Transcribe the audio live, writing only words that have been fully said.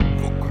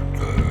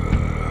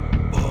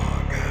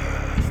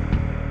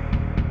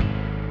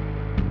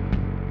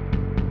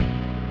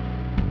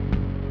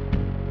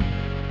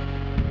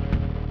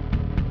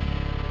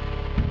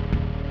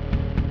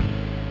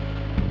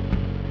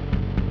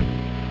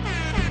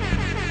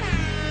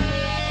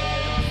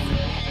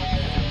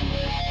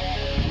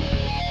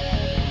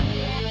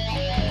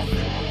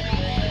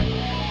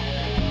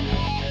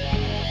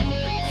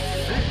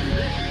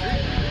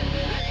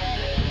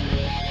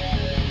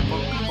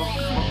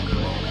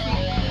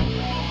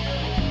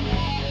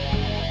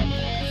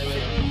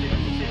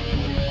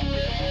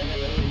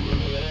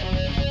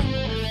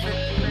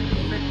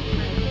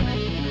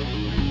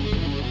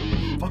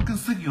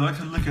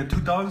look at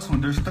two dogs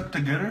when they're stuck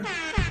together.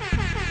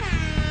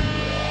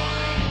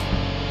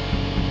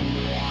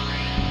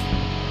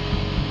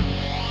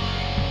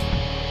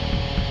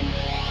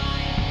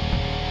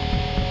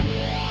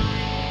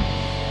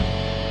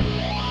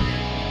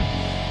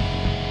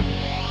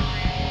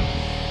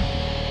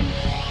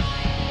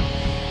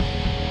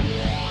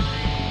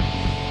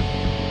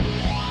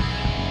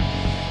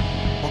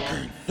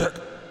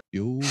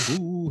 Yo,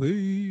 ho, hey,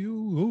 yo,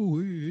 ho,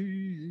 hey,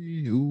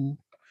 yo.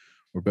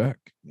 We're back.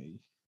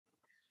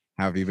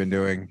 How have you been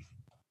doing?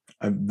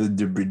 I've been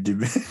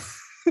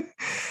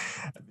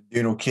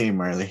doing okay,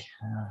 Marley.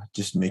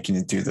 Just making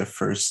it through the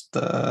first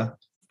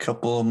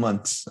couple of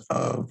months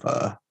of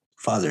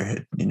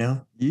fatherhood, you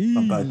know?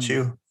 How about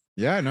you?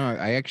 Yeah, no,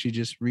 I actually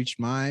just reached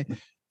my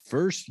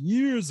first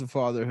years of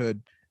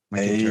fatherhood. My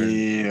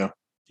kid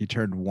he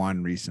turned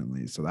 1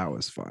 recently, so that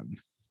was fun.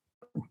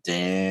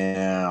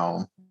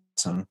 Damn.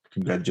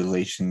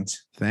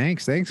 Congratulations.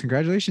 Thanks.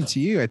 Congratulations to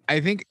you.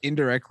 I think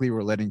indirectly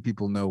we're letting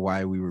people know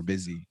why we were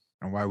busy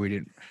and why we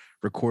didn't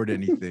record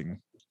anything.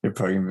 You're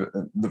probably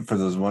for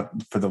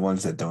the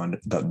ones that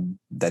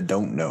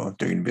don't know,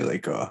 they're gonna be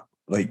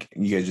like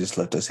you guys just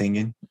left us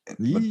hanging.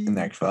 In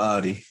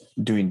actuality,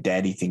 doing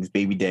daddy things,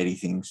 baby daddy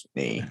things.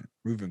 Hey,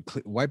 we've been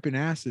wiping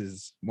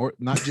asses, more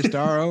not just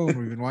our own.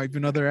 We've been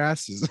wiping other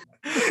asses.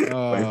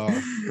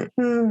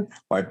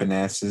 Wiping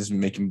asses,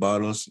 making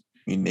bottles,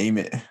 you name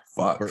it.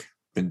 Fuck,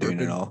 been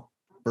doing it all.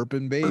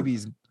 Burping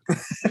babies.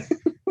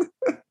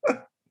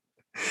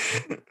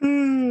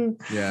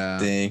 Yeah.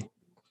 Dang.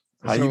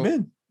 How you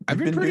been? I've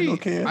been pretty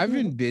okay. I've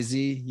been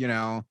busy,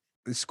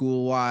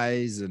 school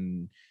wise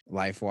and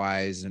life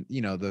wise, and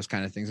those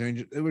kind of things. I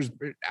mean, it was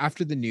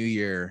after the new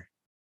year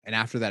and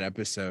after that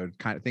episode,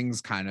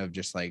 things kind of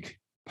just like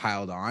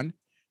piled on.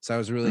 So I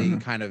was really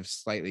kind of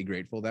slightly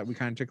grateful that we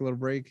kind of took a little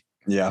break.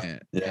 Yeah.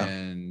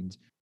 And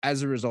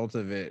as a result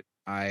of it,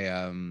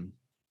 I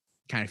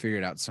kind of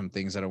figured out some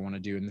things that I want to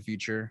do in the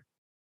future,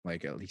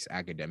 like at least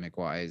academic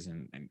wise,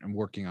 and I'm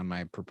working on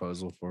my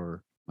proposal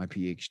for my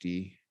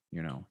PhD.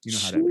 You know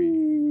how that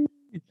be.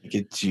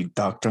 Get you,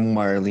 Dr.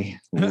 Marley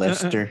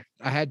Lester.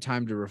 I had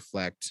time to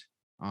reflect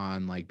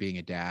on like being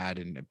a dad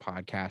and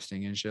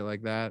podcasting and shit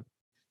like that,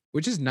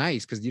 which is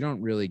nice because you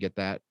don't really get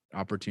that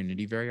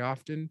opportunity very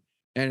often.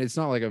 And it's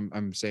not like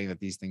I'm saying that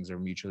these things are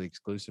mutually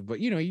exclusive, but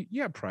you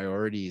have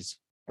priorities.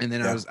 And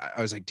then I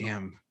was like,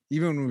 damn,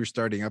 even when we were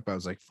starting up, I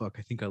was like, fuck,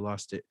 I think I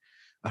lost it.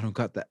 I don't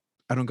got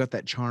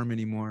that charm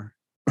anymore.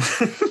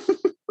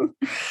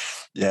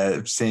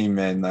 Yeah, same,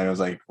 man. I was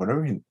like,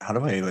 how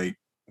do I like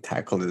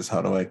tackle this?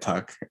 How do I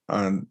talk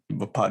on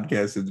the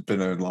podcast? It's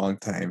been a long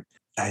time.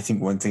 I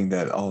think one thing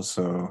that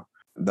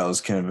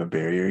was kind of a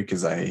barrier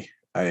because I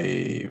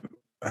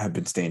have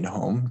been staying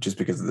home just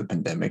because of the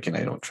pandemic and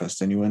I don't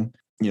trust anyone.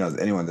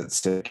 Anyone that's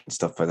sick and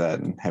stuff like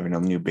that, and having a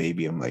new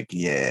baby, I'm like,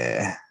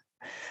 yeah,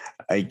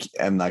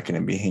 I'm not going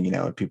to be hanging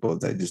out with people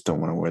that just don't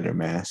want to wear their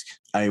mask.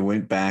 I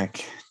went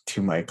back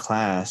to my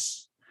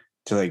class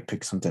to like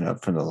pick something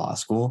up from the law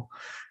school.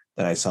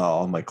 That I saw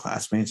all my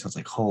classmates. I was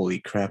like, holy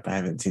crap, I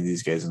haven't seen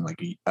these guys in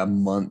like a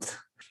month.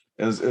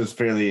 It was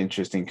fairly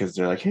interesting because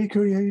they're like, hey,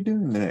 Cody, how you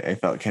doing? And I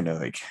felt kind of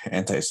like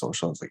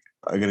antisocial. I was like,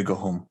 I got to go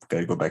home.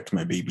 Got to go back to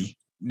my baby.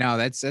 No,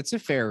 that's a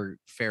fair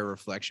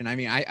reflection. I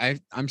mean,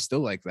 I'm still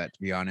like that,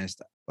 to be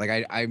honest.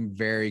 Like I'm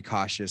very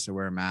cautious to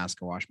wear a mask.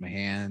 I wash my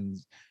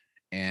hands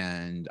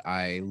and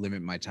I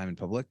limit my time in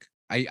public.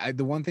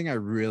 The one thing I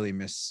really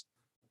miss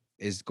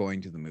is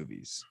going to the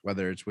movies,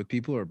 whether it's with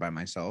people or by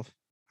myself.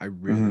 I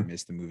really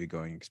miss the movie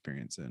going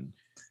experience, and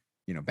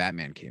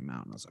Batman came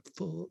out, and I was like,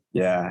 "Fuck."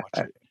 Yeah,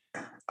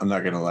 I'm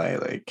not gonna lie.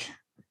 Like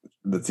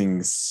the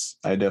things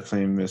I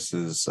definitely miss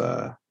is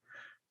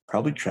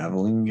probably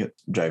traveling,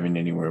 driving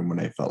anywhere when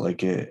I felt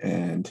like it,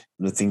 and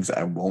the things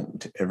I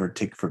won't ever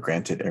take for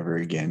granted ever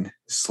again.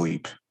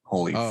 Sleep.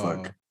 Holy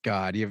fuck.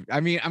 God,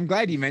 I'm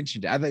glad you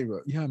mentioned it. I thought you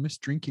wrote, I miss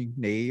drinking.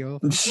 Nail.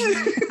 Just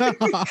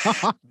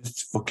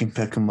fucking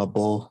pecking my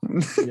bowl.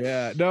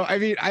 Yeah. No, I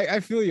mean, I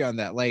feel you on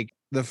that. Like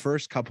the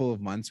first couple of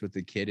months with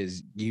the kid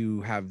is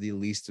you have the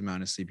least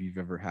amount of sleep you've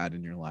ever had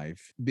in your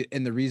life.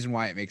 And the reason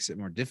why it makes it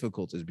more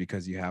difficult is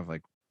because you have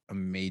like a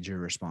major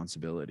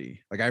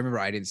responsibility. Like I remember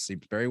I didn't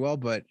sleep very well,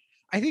 but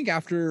I think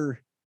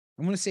after,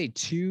 I'm going to say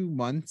 2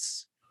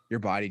 months, your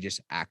body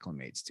just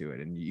acclimates to it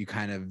and you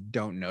kind of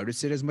don't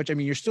notice it as much. I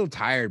mean, you're still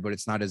tired, but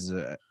it's not as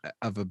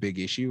of a big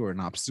issue or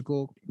an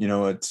obstacle.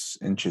 It's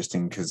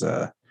interesting because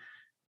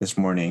this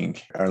morning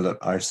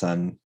our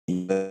son,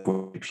 he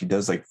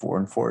does like 4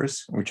 and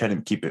 4s. We try to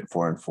keep it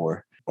 4 and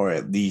 4 or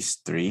at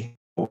least 3.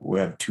 We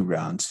have 2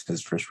 rounds.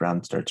 His first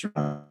round starts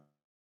around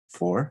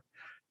 4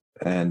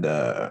 and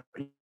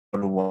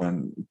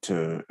 1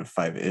 to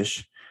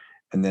 5-ish.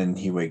 And then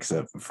he wakes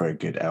up for a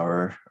good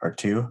hour or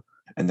 2.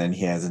 And then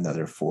he has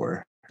another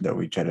 4 that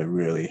we try to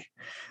really,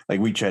 like,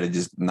 we try to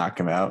just knock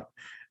him out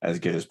as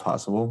good as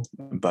possible.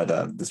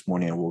 But this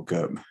morning I woke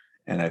up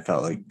and I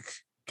felt like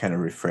kind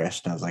of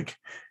refreshed. And I was like,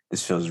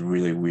 this feels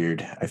really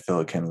weird. I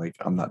feel kind of like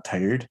I'm not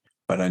tired,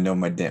 but I know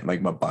my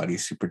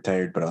body's super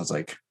tired. But I was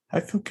like, I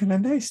feel kind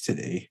of nice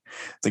today.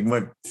 It's like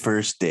my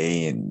first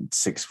day in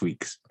 6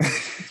 weeks.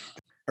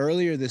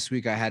 Earlier this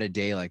week, I had a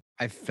day like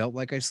I felt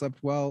like I slept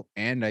well,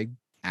 and I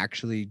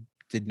actually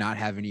did not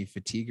have any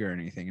fatigue or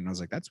anything. And I was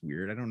like, that's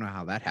weird. I don't know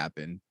how that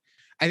happened.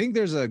 I think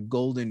there's a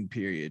golden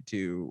period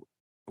too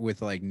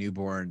with like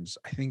newborns.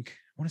 I think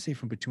I want to say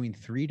from between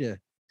 3 to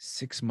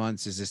 6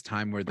 months is this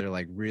time where they're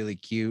like really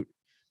cute.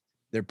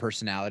 Their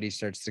personality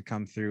starts to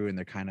come through and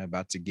they're kind of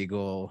about to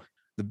giggle.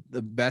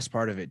 The best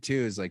part of it too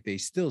is like they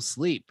still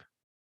sleep,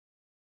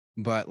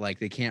 but like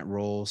they can't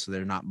roll, so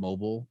they're not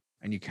mobile.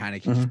 And you kind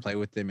of can just play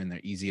with them and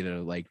they're easy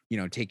to like,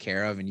 take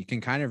care of. And you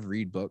can kind of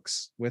read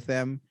books with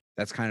them.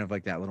 That's kind of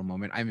like that little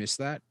moment. I miss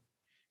that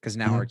because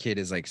now our kid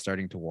is like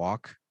starting to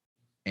walk.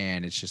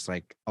 And it's just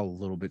like a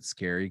little bit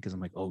scary because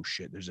I'm like, oh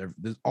shit, there's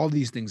all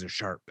these things are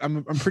sharp.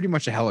 I'm pretty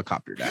much a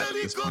helicopter dad at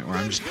this point where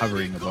I'm just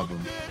hovering above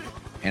them.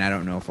 And I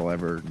don't know if I'll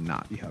ever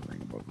not be hovering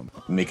above them.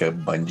 Make a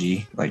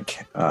bungee,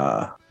 like,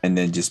 and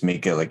then just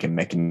make it like a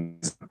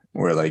mechanism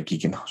where like you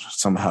can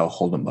somehow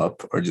hold him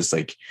up, or just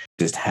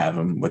have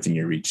him within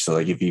your reach. So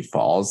like if he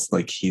falls,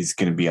 like he's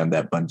gonna be on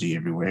that bungee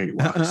everywhere he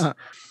walks.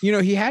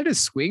 He had a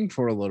swing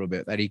for a little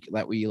bit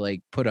that we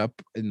like put up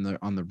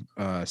on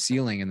the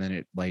ceiling, and then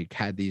it like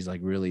had these like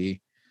really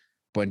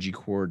bungee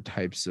cord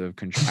types of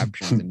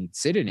contraptions and he'd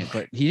sit in it,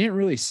 but he didn't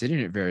really sit in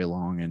it very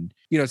long. And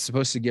it's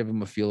supposed to give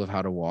him a feel of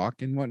how to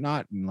walk and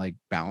whatnot and like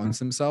balance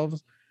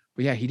themselves.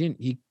 But yeah, he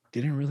didn't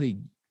really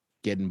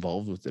get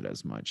involved with it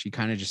as much. He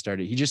kind of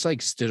just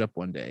like stood up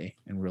one day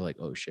and we're like,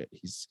 oh shit,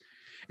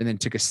 and then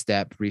took a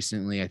step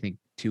recently, I think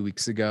 2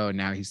 weeks ago, and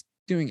now he's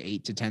doing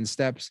 8 to 10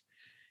 steps.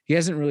 He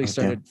hasn't really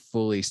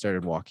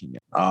started walking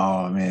yet.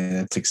 Oh man,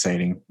 that's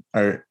exciting.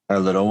 Our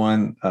little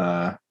one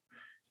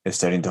is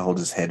starting to hold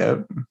his head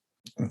up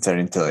and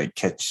starting to like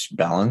catch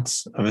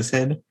balance of his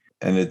head.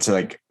 And it's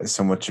like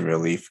so much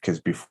relief because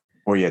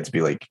before you had to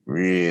be like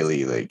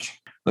really like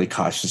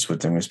cautious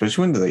with them,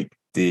 especially when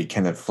they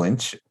kind of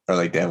flinch or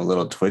like they have a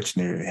little twitch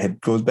and their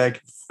head goes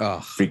back.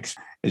 Oh, it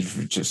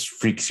just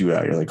freaks you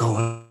out. You're like,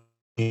 oh,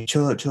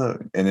 chill out.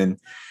 And then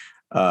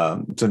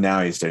so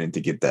now he's starting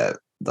to get the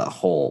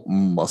whole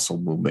muscle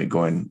movement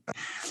going,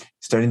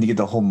 starting to get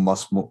the whole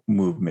muscle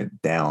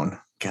movement down.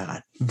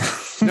 God.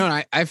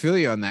 No, I feel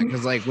you on that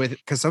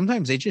because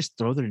sometimes they just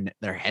throw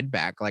their head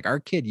back. Like our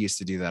kid used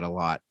to do that a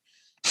lot,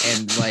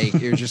 and like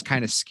it was just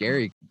kind of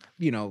scary.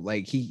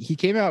 Like he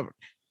came out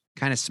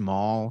kind of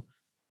small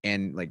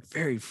and like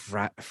very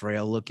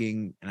frail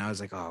looking, and I was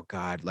like, oh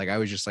god, like I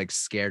was just like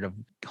scared of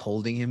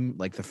holding him.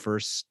 Like the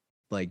first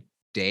like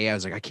day, I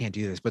was like, I can't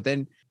do this. But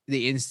then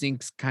the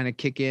instincts kind of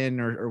kick in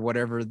or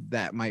whatever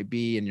that might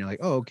be, and you're like,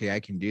 oh okay, I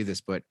can do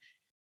this. But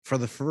for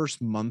the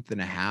first month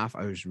and a half,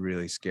 I was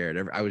really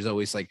scared. I was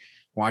always like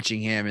watching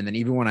him. And then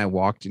even when I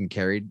walked and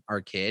carried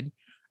our kid,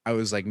 I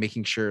was like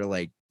making sure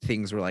like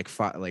things were like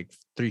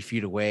 3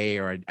 feet away,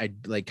 or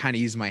I'd like kind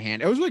of use my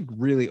hand. I was like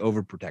really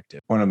overprotective.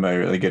 One of my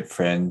really good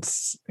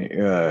friends,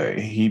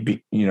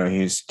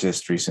 he's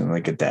just recently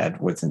like a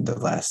dad within the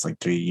last like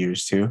 3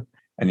 years too.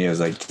 And he was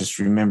like, just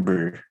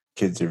remember,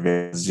 kids are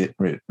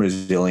very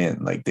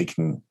resilient. Like they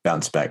can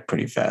bounce back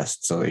pretty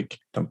fast. So like,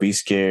 don't be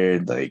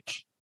scared. Like,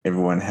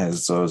 everyone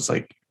has those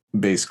like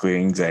basically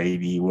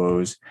anxiety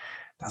woes.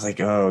 I was like,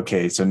 oh,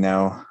 okay. So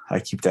now I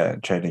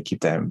try to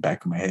keep that in the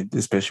back of my head,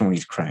 especially when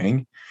he's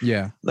crying.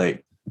 Yeah.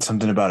 Like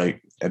something about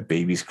a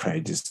baby's cry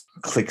just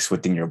clicks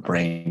within your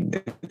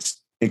brain.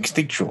 It's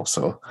instinctual.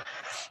 So,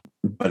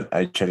 but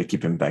I try to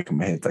keep him back in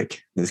my head.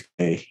 Like this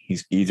guy,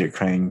 he's either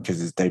crying because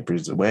his diaper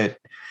is wet,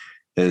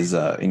 he needs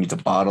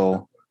a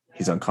bottle,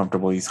 he's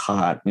uncomfortable, he's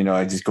hot.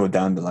 I just go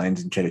down the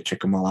lines and try to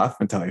check them all off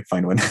until I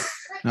find one.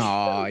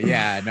 Oh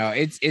yeah, no,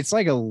 it's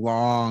like a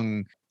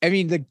long. I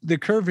mean, the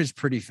curve is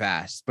pretty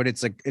fast, but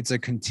it's a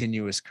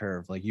continuous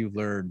curve. Like you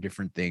learn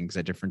different things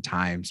at different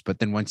times, but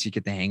then once you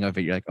get the hang of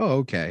it, you're like, oh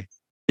okay.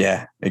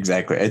 Yeah,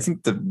 exactly. I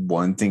think the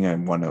one thing I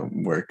want to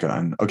work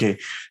on. Okay,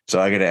 so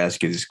I got to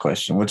ask you this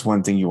question: what's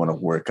one thing you want to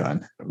work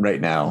on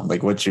right now?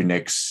 Like, what's your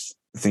next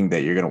thing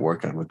that you're going to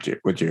work on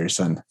with your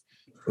son?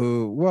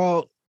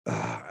 Well,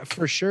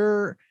 for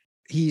sure.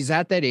 He's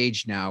at that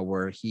age now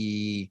where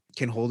he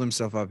can hold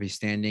himself up. He's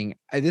standing.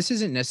 This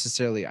isn't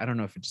necessarily, I don't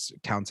know if it just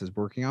counts as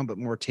working on, but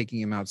more taking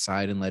him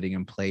outside and letting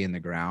him play in the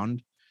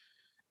ground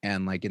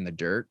and like in the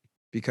dirt.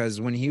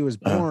 Because when he was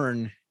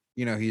born,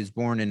 he was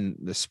born in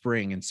the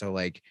spring. And so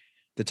like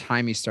the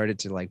time he started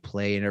to like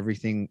play and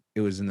everything,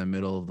 it was in the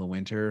middle of the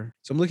winter.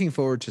 So I'm looking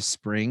forward to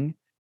spring,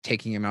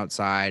 taking him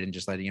outside and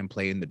just letting him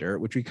play in the dirt,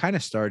 which we kind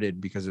of started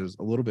because it was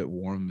a little bit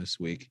warm this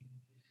week.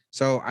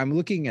 So I'm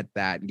looking at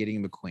that and getting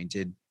him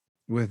acquainted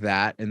with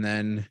that. And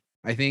then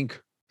I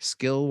think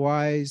skill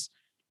wise,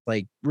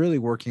 like really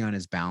working on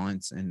his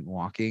balance and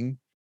walking.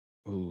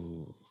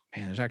 Oh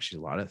man, there's actually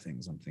a lot of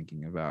things I'm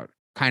thinking about.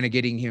 Kind of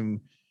getting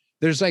him.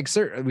 There's like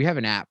we have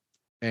an app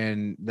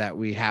and that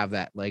we have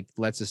that like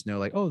lets us know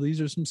like, oh,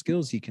 these are some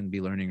skills he can be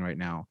learning right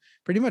now.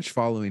 Pretty much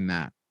following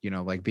that,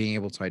 like being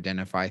able to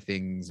identify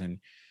things. And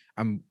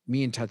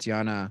me and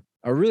Tatiana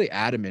are really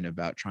adamant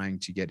about trying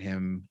to get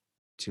him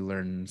to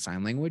learn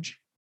sign language,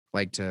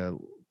 like to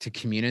to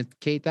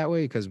communicate that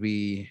way, because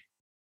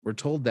we're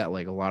told that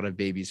like a lot of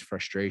babies'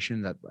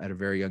 frustration that at a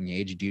very young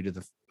age due to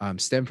the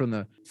stem from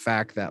the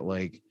fact that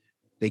like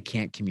they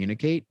can't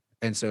communicate.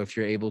 And so if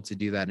you're able to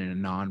do that in a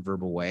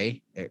non-verbal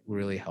way, it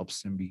really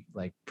helps them be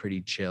like pretty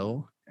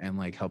chill and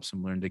like helps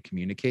them learn to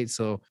communicate.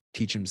 So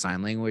teach him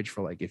sign language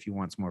for like if he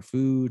wants more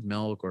food,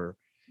 milk, or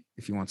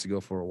if he wants to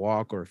go for a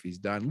walk, or if he's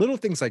done, little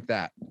things like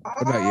that.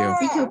 What about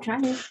you?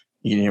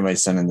 You can hear my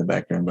son in the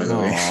background, by the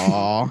way.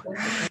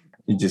 Aww.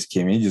 He just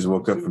came. He just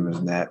woke up from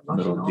his nap,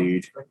 little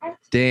dude.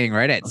 Dang,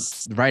 right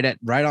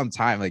on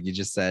time, like you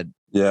just said.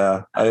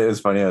 Yeah, it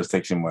was funny. I was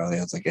texting Wiley.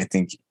 I was like, I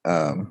think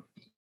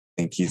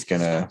he's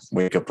gonna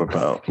wake up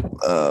about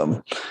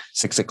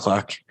 6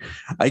 o'clock.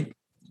 I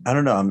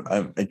don't know.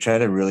 I try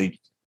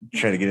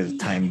to get his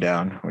time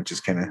down, which is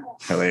kind of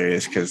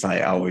hilarious because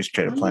I always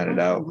try to plan it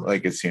out.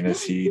 Like as soon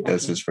as he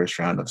does his first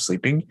round of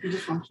sleeping,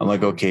 I'm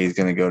like, okay, he's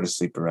gonna go to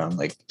sleep around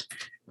like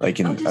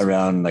in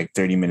around like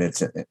 30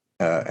 minutes,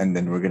 and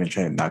then we're gonna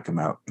try to knock him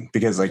out.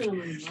 Because like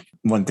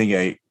one thing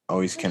I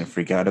always kind of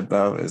freak out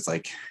about is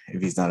like if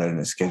he's not on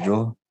a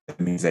schedule, it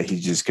means that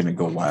he's just gonna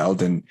go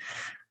wild and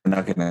we're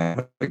not gonna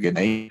have a good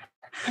night.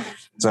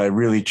 So I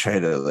really try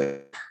to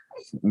like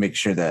make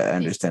sure that I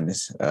understand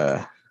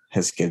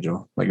his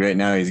schedule. Like right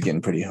now he's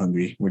getting pretty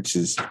hungry, which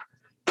is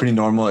pretty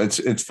normal.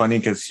 It's funny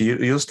because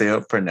he'll stay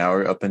up for an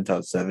hour up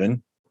until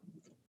 7,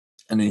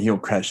 and then he'll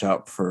crash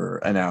out for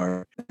an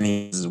hour, and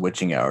he has his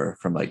witching hour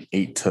from like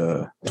 8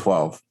 to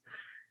 12,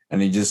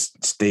 and he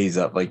just stays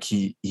up. Like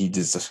he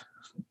just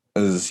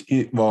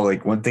well,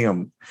 like one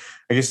thing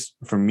I guess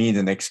for me,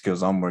 the next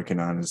skills I'm working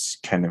on is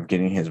kind of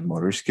getting his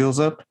motor skills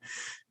up.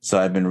 So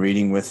I've been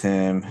reading with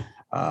him,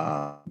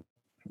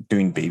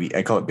 doing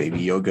I call it baby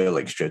yoga,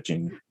 like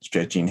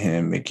stretching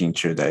him, making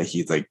sure that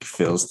he like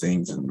feels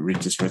things and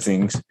reaches for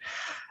things.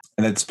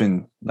 And it's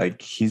been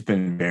like, he's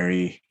been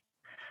very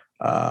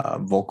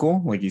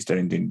vocal, like he's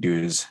starting to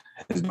do his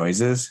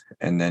noises.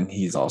 And then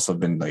he's also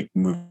been like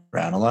moving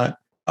around a lot.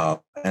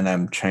 And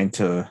I'm trying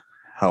to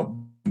help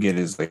get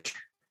his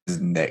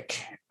neck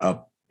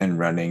up and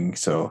running.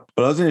 So,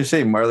 but I was going to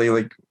say, Marley,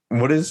 like,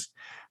 what is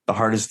the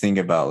hardest thing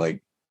about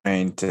like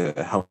trying to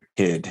help a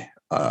kid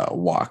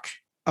walk?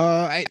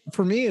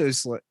 For me,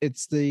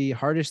 it's the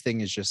hardest thing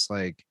is just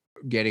like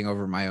getting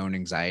over my own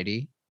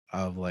anxiety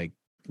of like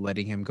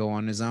letting him go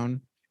on his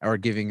own or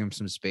giving him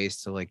some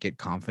space to like get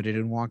confident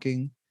in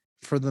walking.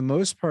 For the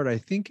most part, I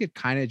think it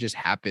kind of just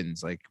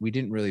happens. Like we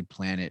didn't really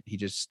plan it. He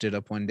just stood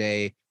up one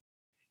day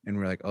and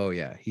we're like, oh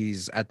yeah,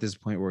 he's at this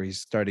point where he's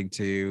starting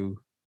to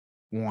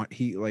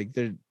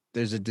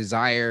there's a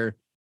desire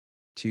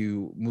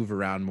to move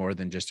around more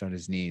than just on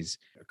his knees.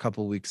 A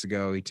couple of weeks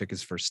ago, he took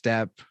his first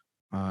step,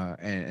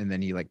 and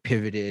then he like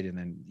pivoted, and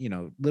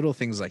then little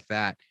things like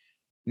that.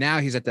 Now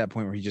he's at that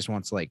point where he just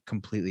wants to like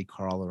completely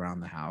crawl around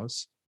the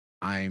house.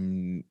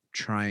 I'm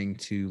trying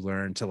to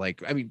learn to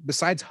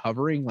besides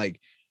hovering,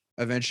 like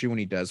eventually when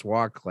he does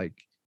walk,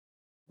 like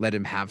let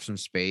him have some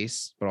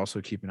space, but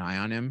also keep an eye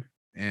on him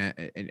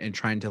and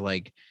trying to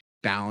like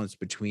balance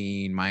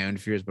between my own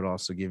fears, but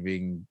also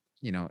giving,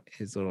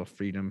 his little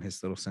freedom,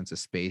 his little sense of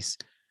space.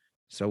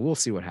 So we'll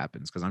see what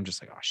happens. Cause I'm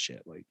just like, oh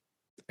shit. Like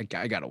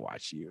I gotta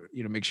watch you,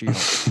 make sure you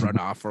don't run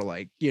off or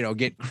like,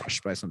 get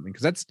crushed by something.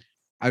 Cause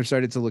I've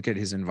started to look at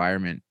his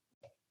environment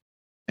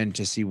and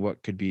to see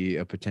what could be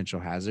a potential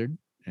hazard.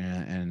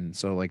 And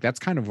so like, that's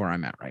kind of where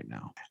I'm at right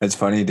now. It's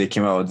funny. They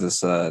came out with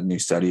this new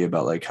study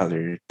about like how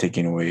they're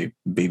taking away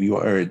baby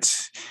walker.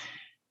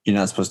 You're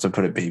not supposed to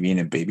put a baby in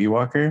a baby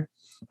walker.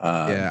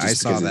 Yeah, I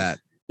saw that.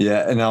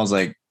 Yeah. And I was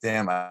like,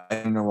 damn, I'm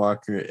in a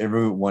walker.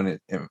 Everyone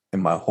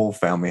in my whole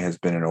family has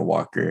been in a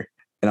walker.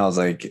 And I was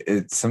like,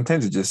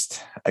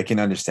 I can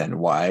understand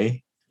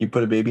why you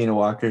put a baby in a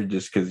walker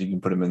just because you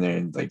can put him in there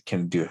and like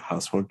can do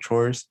household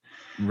chores.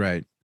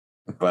 Right.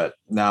 But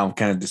now I'm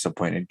kind of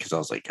disappointed because I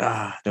was like,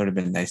 that would have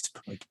been nice to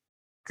put like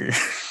a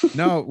walker.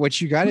 No, what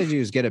you got to do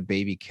is get a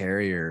baby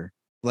carrier.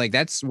 Like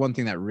that's one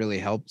thing that really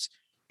helps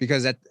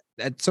because at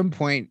some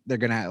point they're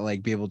going to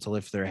like be able to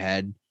lift their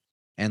head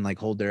and like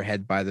hold their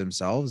head by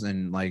themselves.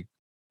 And like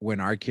when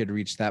our kid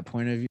reached that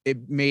point of view,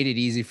 it made it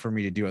easy for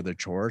me to do other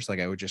chores. Like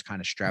I would just kind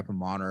of strap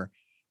him on, or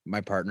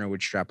my partner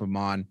would strap him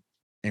on,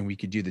 and we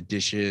could do the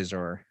dishes,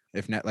 or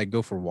if not, like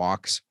go for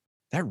walks.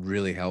 That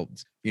really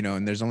helped,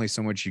 and there's only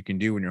so much you can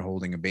do when you're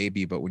holding a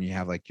baby. But when you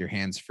have like your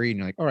hands free and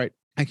you're like, all right,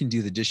 I can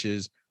do the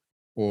dishes,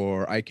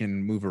 or I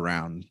can move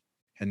around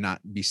and not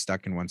be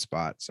stuck in one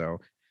spot. So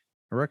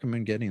I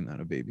recommend getting that,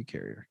 a baby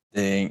carrier.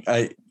 Dang,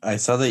 I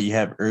saw that you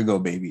have Ergo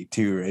Baby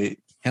too, right?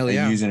 Hell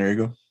yeah. Are you using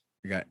Ergo?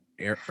 We got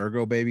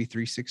Ergo Baby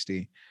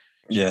 360.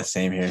 Yeah,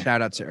 same here.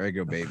 Shout out to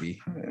Ergo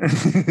Baby.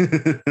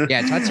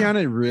 Yeah,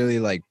 Tatiana really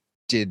like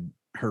did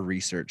her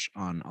research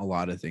on a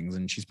lot of things,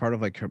 and she's part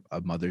of like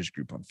a mother's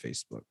group on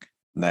Facebook.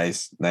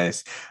 Nice.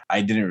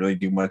 I didn't really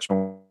do much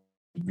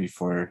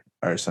before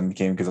our son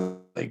came because I was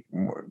like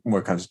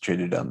more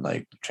concentrated on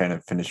like trying to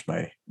finish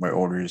my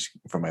orders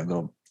for my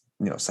little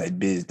side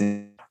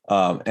business,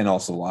 and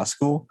also law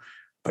school.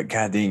 But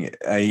god dang it,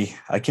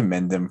 I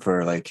commend them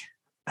for like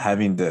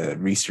having the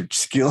research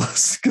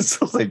skills because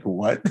I was like,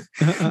 what?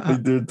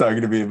 Like they're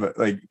talking to me about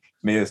like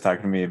Maya's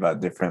talking to me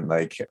about different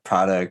like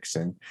products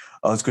and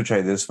oh, let's go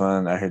try this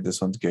one. I heard this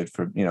one's good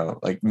for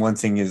like one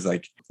thing is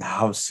like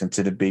how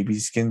sensitive baby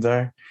skins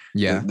are.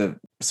 Yeah.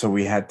 So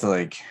we had to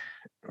like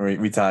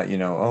we thought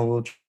oh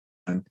we'll try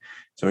one.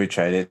 So we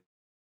tried it.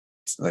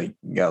 It's like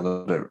got a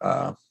little bit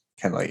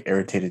kind of like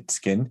irritated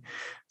skin.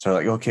 So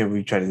like okay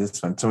we tried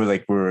this one. So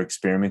we're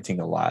experimenting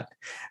a lot.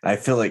 And I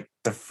feel like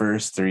the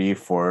first 3 or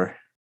 4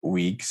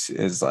 weeks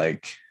is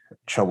like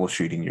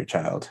troubleshooting your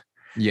child.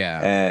 Yeah.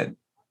 And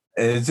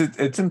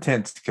it's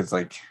intense because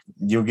like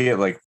you'll get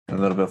like a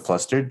little bit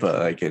flustered, but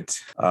like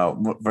it's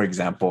for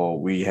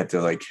example, we had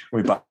to like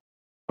we bought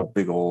a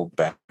big old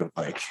bag of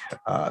like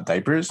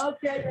diapers. Oh,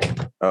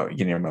 you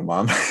can hear my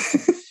mom.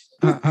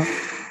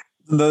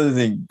 Another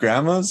thing,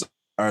 grandmas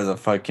are the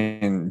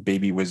fucking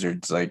baby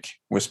wizards, like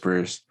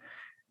whisperers.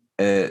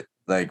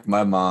 Like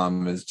my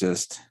mom is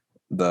just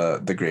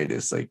the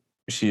greatest. Like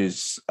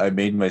I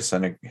made my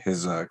son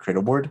his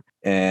cradle board,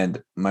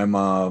 and my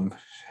mom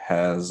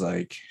has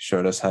like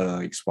showed us how to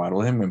like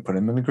swaddle him and put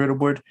him in the cradle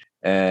board,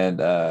 and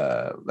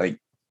like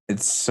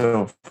it's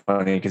so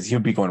funny because he'll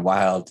be going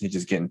wild, he's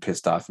just getting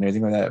pissed off and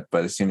everything like that.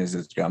 But as soon as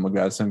his grandma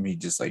grabs him, he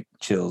just like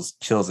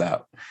chills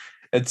out.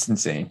 It's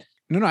insane.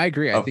 No, I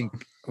agree. I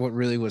think what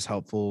really was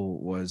helpful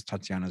was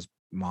Tatiana's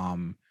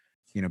mom,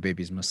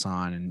 baby's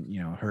Masan,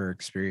 and her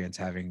experience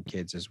having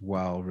kids as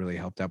well really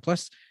helped out.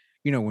 Plus,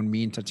 when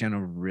me and Tatiana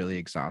were really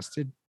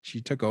exhausted, she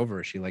took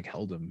over. She like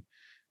held him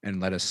and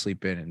let us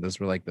sleep in, and those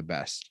were like the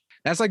best.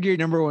 That's like your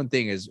number one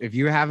thing is if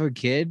you have a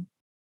kid,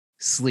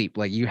 sleep.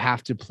 Like you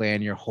have to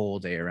plan your whole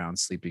day around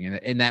sleeping,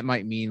 and that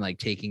might mean like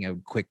taking a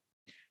quick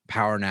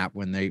power nap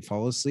when they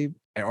fall asleep,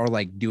 or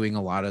like doing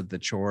a lot of the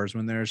chores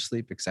when they're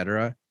asleep,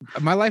 etc.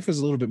 My life was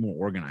a little bit more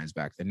organized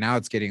back then. Now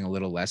it's getting a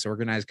little less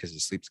organized because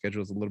his sleep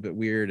schedule is a little bit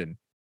weird, and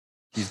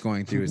he's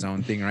going through his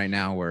own thing right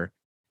now where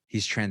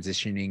he's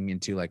transitioning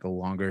into like a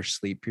longer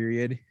sleep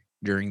period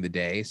during the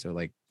day. So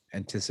like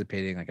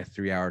anticipating like a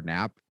 3-hour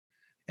nap,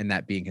 and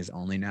that being his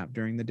only nap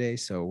during the day.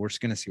 So we're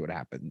just gonna see what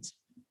happens.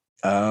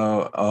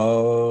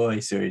 Oh, I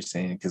see what you're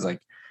saying. Because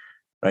like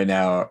right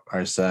now,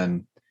 our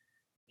son,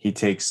 he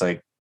takes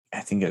like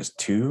I think it's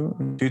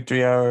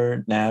 3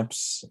 hour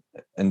naps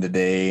in the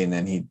day, and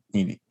then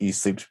he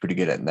sleeps pretty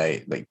good at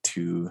night, like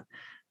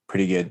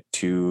pretty good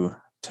 2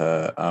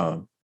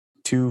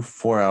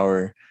 4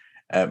 hour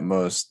at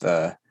most,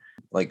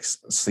 like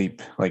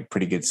sleep, like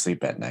pretty good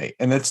sleep at night,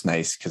 and that's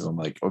nice because I'm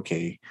like,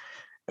 okay,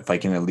 if I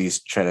can at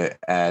least try to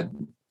add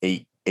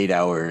 8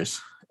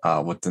 hours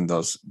within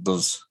those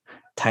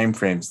time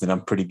frames, then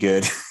I'm pretty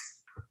good.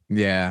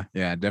 Yeah,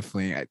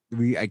 definitely.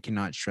 I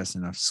cannot stress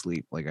enough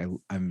sleep. Like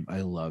I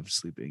love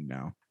sleeping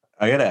now.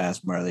 I gotta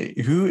ask Marley,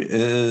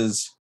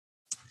 who's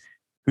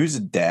a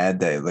dad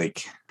that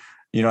like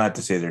you don't have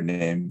to say their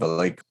name, but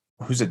like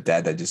who's a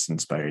dad that just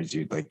inspires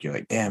you? Like you're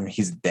like, damn,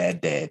 he's a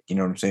dad. You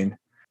know what I'm saying?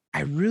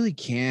 I really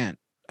can't.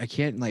 I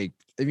can't like.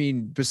 I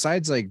mean,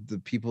 besides like the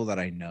people that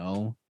I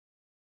know,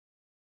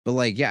 but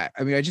like, yeah.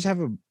 I mean, I just have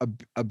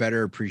a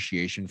better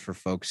appreciation for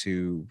folks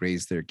who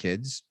raise their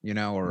kids,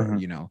 or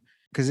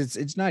because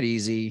it's not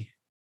easy.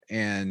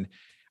 And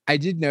I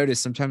did notice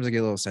sometimes I get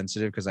a little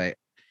sensitive because I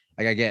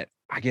get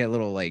a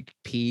little like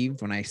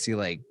peeved when I see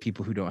like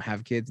people who don't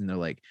have kids and they're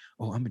like,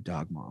 oh, I'm a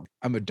dog mom,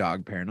 I'm a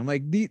dog parent. I'm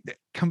like,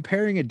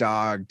 comparing a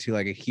dog to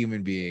like a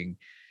human being,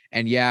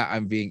 and yeah,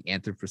 I'm being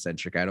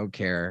anthropocentric, I don't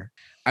care.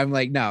 I'm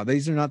like, no,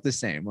 these are not the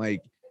same.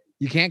 Like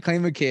you can't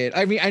claim a kid.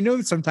 I mean, I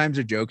know sometimes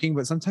they're joking,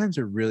 but sometimes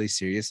they're really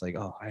serious. Like,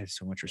 oh, I have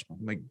so much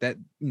responsibility. Like that.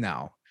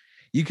 No,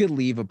 you could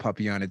leave a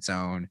puppy on its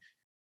own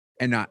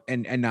and not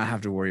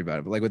have to worry about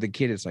it. But like with a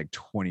kid, it's like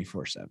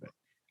 24/7.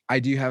 I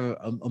do have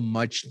a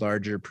much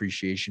larger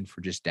appreciation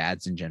for just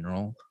dads in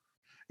general,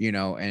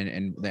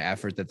 and the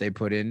effort that they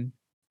put in,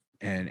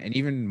 and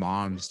even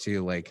moms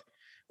too. Like,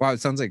 wow, it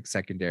sounds like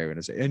secondary when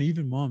I say, and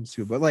even moms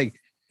too, but like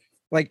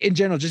in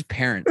general, just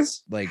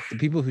parents, like the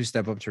people who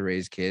step up to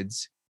raise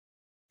kids,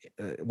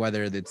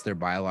 whether it's their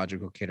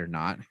biological kid or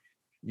not.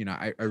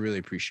 I really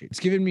appreciate it. It's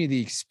given me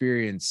the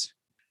experience,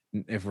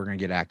 if we're going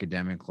to get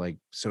academic, like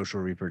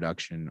social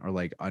reproduction or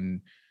like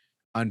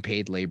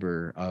unpaid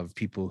labor of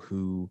people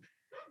who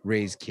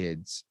raise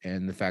kids,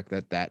 and the fact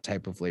that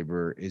type of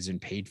labor isn't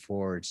paid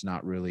for. It's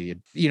not really,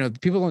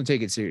 people don't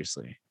take it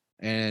seriously.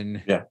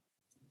 And yeah,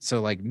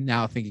 so like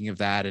now thinking of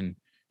that and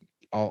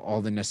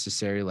all the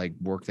necessary like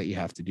work that you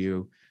have to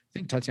do. I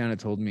think Tatiana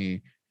told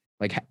me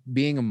like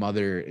being a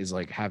mother is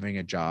like having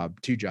a job,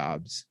 2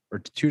 jobs or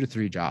 2 to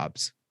 3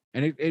 jobs.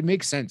 And it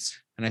makes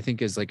sense. And I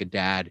think as like a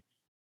dad,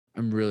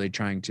 I'm really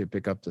trying to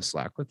pick up the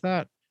slack with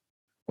that,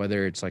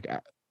 whether it's like,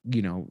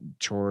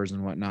 chores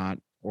and whatnot,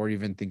 or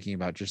even thinking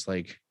about just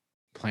like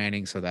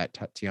planning so that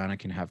Tatiana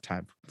can have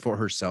time for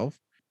herself.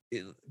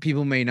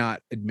 People may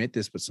not admit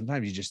this, but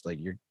sometimes you just like,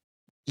 you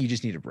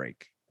just need a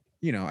break.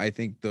 I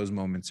think those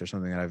moments are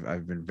something that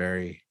I've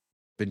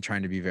been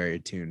trying to be very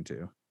attuned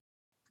to.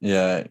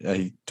 Yeah,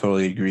 I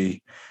totally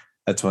agree.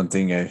 That's one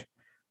thing I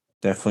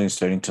definitely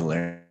starting to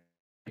learn.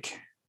 Like,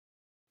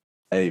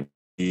 I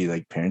be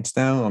like parents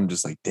now, I'm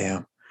just like,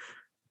 damn,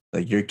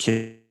 like your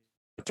kid,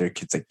 their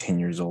kid's like 10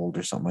 years old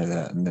or something like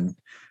that. And then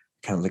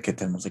kind of look at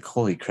them, I was like,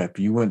 holy crap,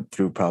 you went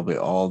through probably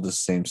all the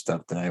same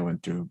stuff that I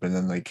went through. But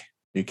then like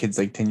your kid's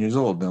like 10 years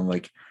old. And I'm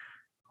like,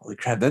 holy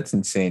crap, that's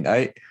insane.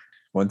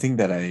 One thing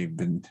that I've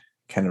been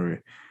kind of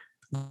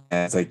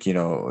as like,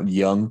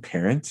 young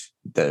parents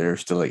that are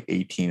still like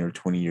 18 or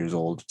 20 years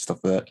old,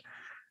 stuff like that.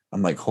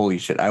 I'm like, holy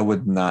shit, I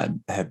would not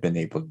have been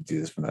able to do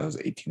this when I was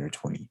 18 or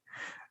 20.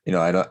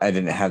 I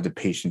didn't have the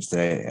patience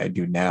that I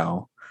do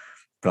now,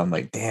 but I'm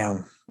like,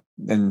 damn.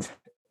 And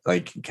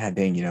like, god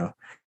dang,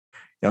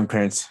 young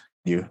parents,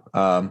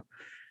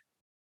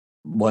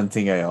 one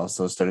thing I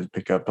also started to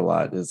pick up a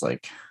lot is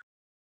like,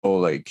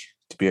 like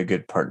to be a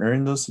good partner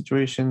in those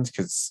situations.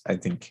 Cause I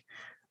think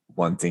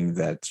one thing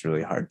that's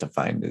really hard to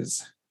find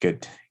is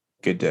good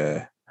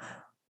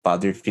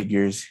father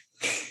figures.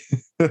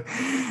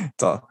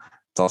 It's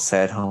all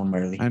sad home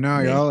early. I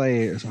know Nay. y'all. I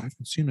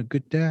haven't seen a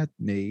good dad.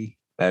 Nay.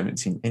 I haven't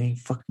seen any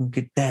fucking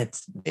good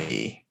dads.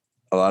 Nay.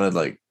 A lot of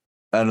like,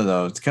 I don't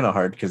know. It's kind of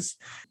hard because,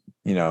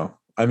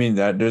 I mean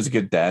that there's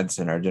good dads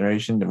in our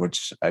generation,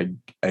 which I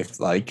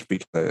like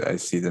because I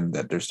see them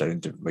that they're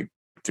starting to like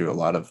through a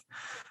lot of.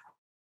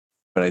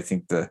 But I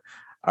think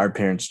our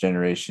parents'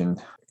 generation,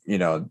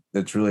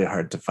 it's really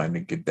hard to find a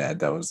good dad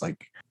that was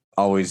like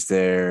always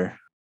there,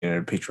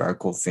 a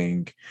patriarchal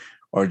thing,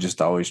 or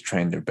just always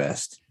trying their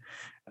best.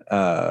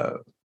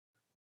 And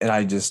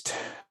I just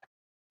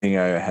think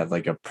I had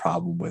like a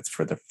problem with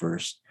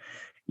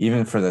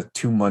even for the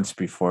 2 months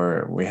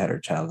before we had our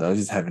child. I was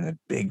just having a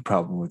big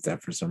problem with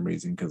that for some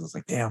reason because I was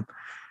like, damn,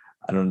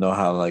 I don't know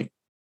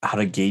how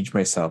to gauge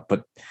myself.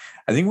 But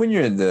I think when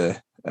you're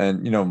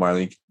and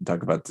Marley can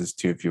talk about this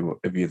too if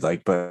you'd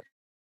like, but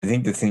I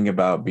think the thing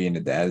about being a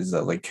dad is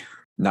that like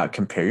not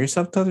compare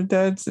yourself to other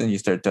dads, and you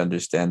start to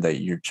understand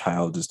that your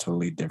child is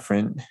totally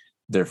different.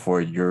 Therefore,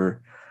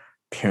 your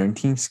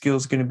parenting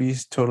skills going to be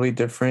totally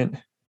different.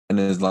 And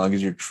as long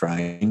as you're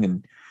trying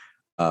and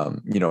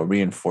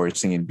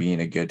reinforcing and being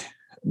a good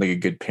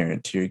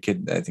parent to your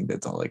kid, I think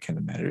that's all that kind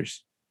of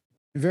matters.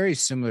 Very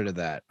similar to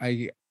that.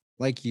 I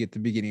like you at the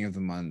beginning of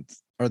the month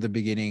or the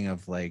beginning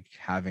of like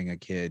having a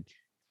kid.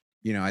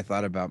 I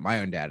thought about my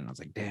own dad and I was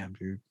like, damn,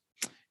 dude,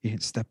 he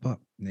didn't step up.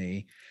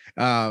 Nay.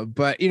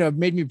 But it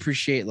made me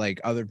appreciate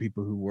like other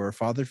people who were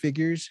father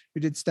figures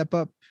who did step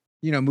up,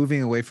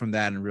 moving away from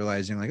that and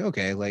realizing like,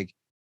 okay, like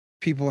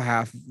people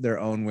have their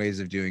own ways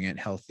of doing it,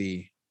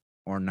 healthy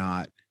or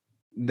not.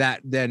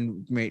 That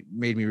then made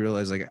me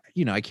realize like,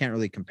 I can't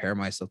really compare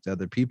myself to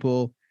other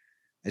people.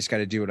 I just got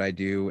to do what I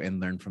do and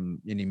learn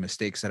from any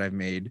mistakes that I've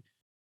made.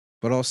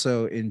 But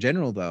also in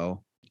general,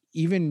 though,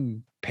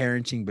 even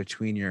parenting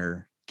between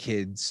your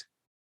kids,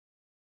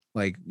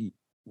 like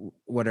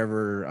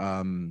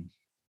whatever,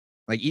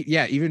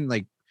 yeah, even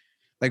like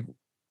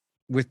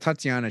with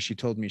Tatiana, she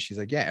told me, she's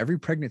like, yeah, every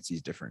pregnancy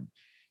is different.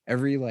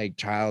 Every like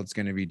child's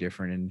going to be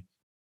different. And,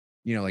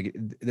 like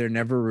they're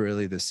never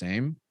really the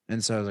same.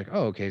 And so I was like,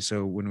 oh, okay.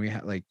 So when we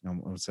have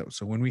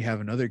so when we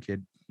have another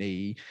kid,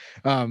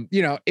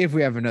 if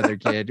we have another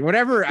kid,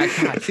 whatever,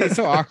 it's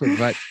so awkward,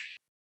 but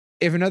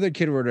if another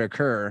kid were to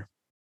occur,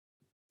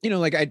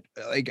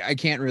 I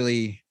can't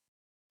really,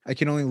 I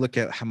can only look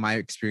at how my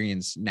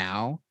experience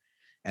now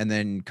and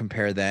then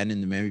compare then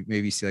and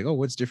maybe see like, oh,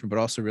 what's different, but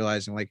also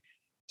realizing like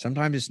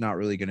sometimes it's not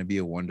really going to be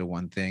a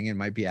one-to-one thing. It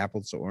might be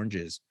apples to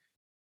oranges,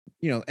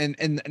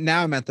 and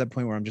now I'm at that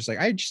point where I'm just like,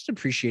 I just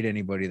appreciate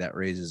anybody that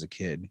raises a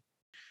kid.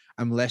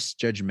 I'm less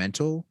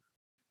judgmental,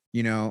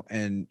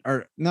 and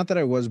or not that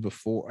I was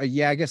before.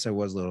 Yeah, I guess I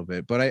was a little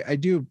bit, but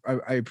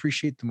I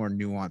appreciate the more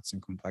nuance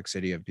and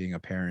complexity of being a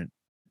parent.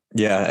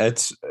 Yeah,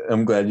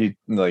 I'm glad you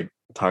like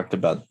talked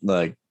about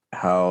like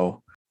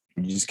how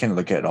you just kind of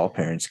look at all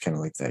parents kind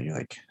of like that. You're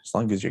like, as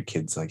long as your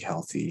kid's like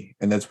healthy,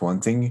 and that's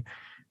one thing.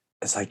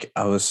 It's like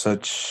I was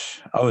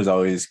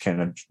always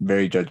kind of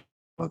very judgmental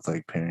with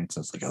like parents.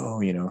 I was like,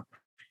 oh,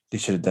 they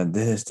should have done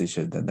this, they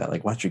should have done that.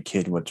 Like, watch your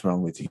kid, what's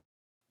wrong with you?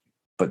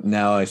 But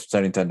now I'm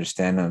starting to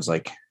understand. I was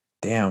like,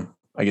 damn,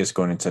 I guess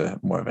going into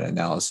more of an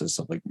analysis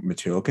of like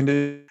material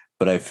condition.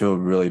 But I feel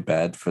really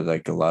bad for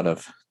like a lot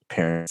of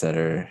parents that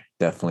are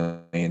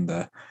definitely in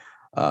the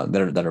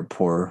that are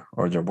poor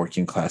or they're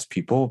working class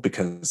people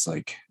because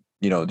like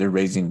they're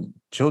raising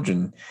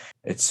children.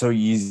 It's so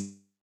easy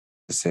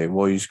to say,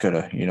 well, you just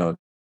gotta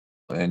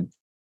and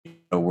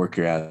work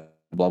your ass,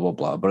 blah blah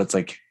blah. But it's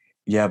like,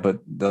 yeah, but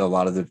a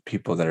lot of the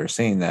people that are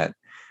saying that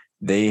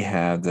they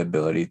have the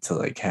ability to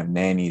like have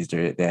nannies.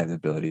 They have the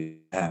ability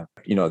to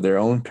have their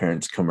own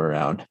parents come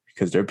around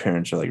because their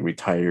parents are like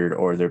retired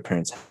or their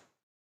parents have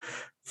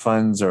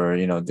funds or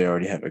they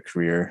already have a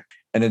career,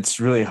 and it's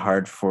really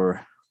hard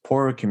for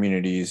poorer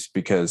communities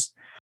because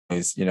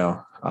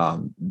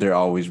they're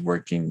always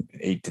working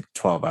 8 to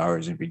 12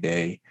 hours every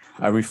day.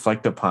 I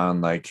reflect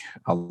upon like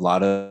a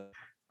lot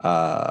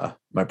of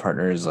my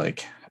partners,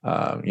 like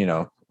a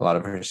lot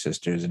of her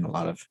sisters and a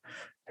lot of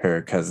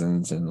her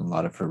cousins and a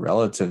lot of her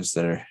relatives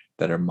that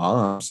are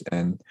moms,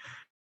 and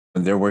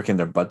they're working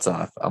their butts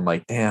off. I'm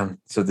like, damn.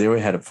 So they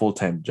already had a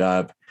full-time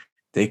job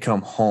they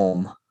come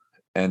home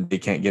and they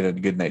can't get a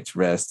good night's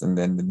rest, and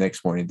then the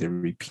next morning they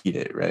repeat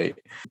it, right?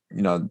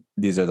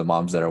 These are the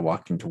moms that are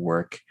walking to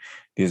work.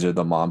 These are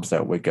the moms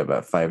that wake up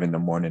at 5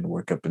 a.m,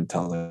 work up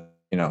until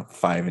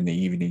 5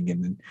 p.m,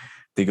 and then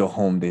they go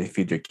home, they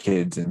feed their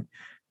kids, and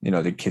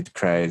the kid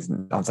cries,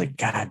 and I was like,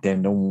 God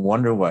damn, no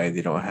wonder why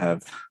they don't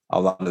have a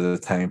lot of the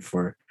time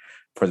for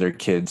their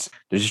kids.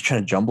 They're just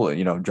trying to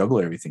juggle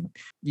everything.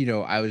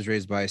 I was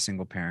raised by a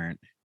single parent.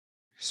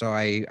 So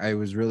I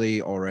was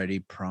really already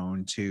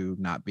prone to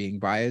not being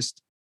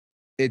biased.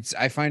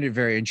 I find it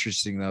very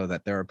interesting though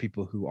that there are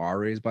people who are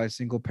raised by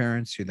single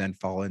parents who then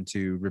fall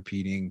into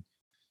repeating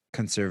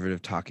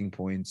conservative talking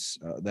points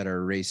that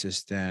are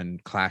racist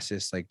and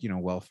classist, like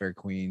welfare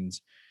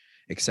queens,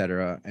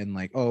 etc. And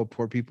like, oh,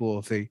 poor people,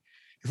 if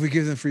we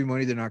give them free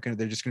money,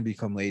 they're just gonna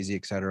become lazy,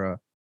 etc.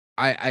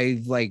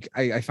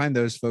 I find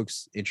those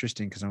folks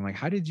interesting because I'm like,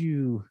 how did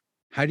you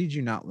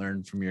not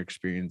learn from your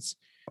experience?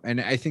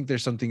 And I think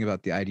there's something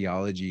about the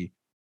ideology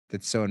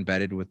that's so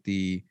embedded with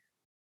the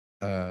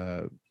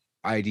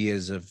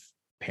ideas of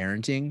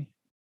parenting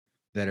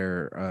that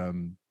are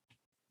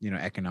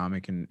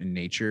economic in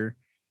nature,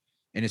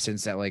 in a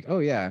sense that like, oh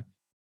yeah,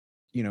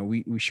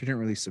 we shouldn't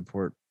really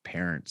support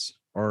parents,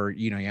 or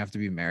you have to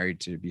be married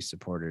to be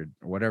supported,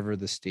 or whatever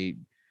the state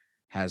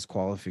has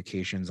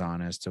qualifications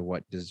on as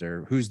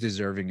to who's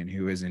deserving and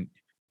who isn't.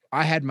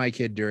 I had my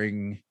kid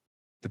during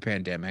the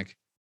pandemic,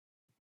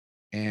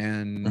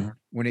 and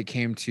when it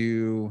came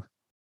to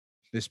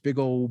this big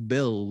old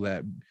bill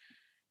that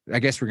I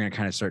guess we're going to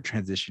kind of start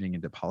transitioning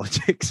into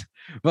politics,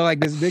 but like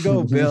this big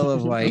old bill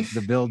of like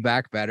the Build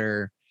Back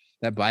Better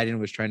that Biden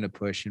was trying to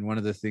push. And one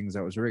of the things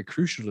that was very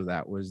crucial to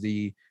that was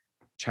the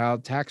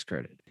child tax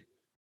credit.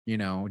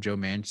 Joe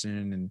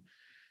Manchin and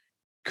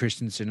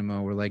Christian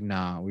Cinema were like,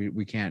 nah,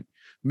 we can't.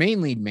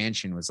 Mainly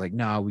Manchin was like,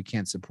 nah, we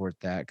can't support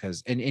that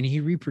because, and he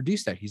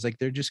reproduced that. He's like,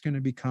 they're just going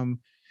to become,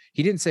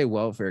 he didn't say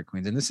welfare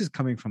queens. And this is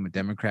coming from a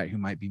Democrat who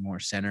might be more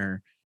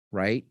center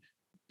right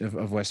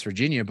of West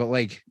Virginia, but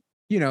like,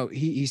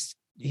 he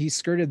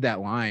skirted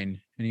that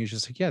line, and he was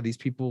just like, yeah, these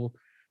people,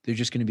 they're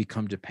just going to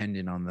become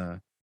dependent on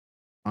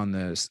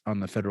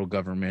the federal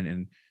government,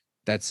 and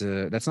that's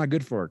not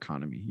good for our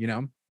economy,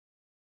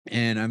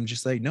 And I'm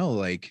just like, no,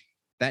 like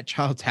that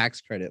child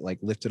tax credit like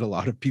lifted a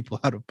lot of people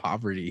out of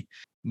poverty.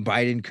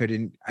 Biden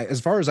couldn't,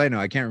 as far as I know,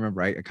 I can't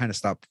remember. I kind of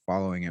stopped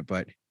following it,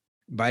 but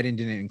Biden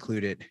didn't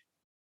include it,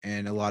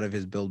 and a lot of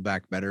his Build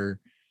Back Better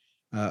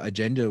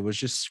agenda was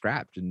just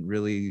scrapped and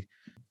really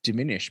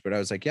diminished. But I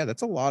was like, yeah,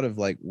 that's a lot of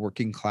like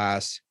working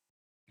class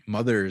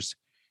mothers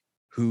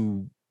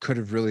who could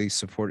have really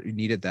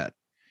needed that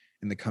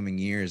in the coming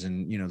years.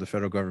 And the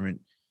federal government,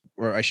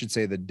 or I should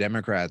say the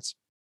Democrats,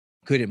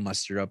 couldn't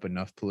muster up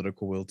enough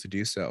political will to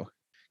do so,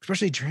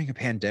 especially during a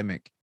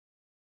pandemic.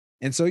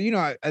 And so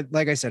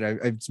like I said,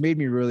 it's made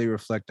me really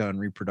reflect on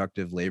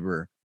reproductive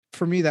labor.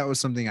 For me, that was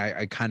something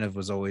I kind of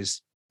was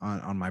always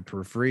on my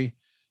periphery.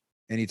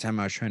 Anytime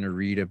I was trying to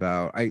read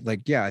about, I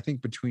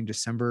think between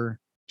December,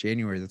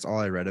 January, that's all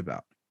I read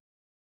about,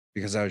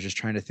 because I was just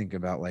trying to think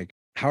about like,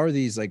 how are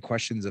these like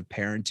questions of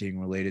parenting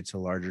related to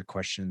larger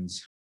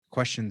questions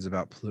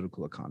about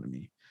political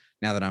economy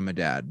now that I'm a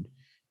dad.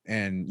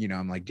 And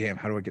I'm like, damn,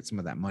 how do I get some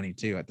of that money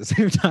too at the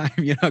same time?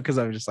 Because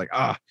I was just like,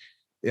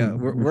 yeah,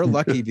 we're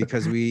lucky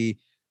because we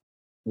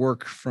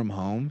work from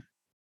home,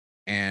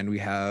 and we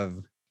have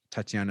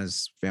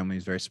Tatiana's family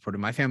is very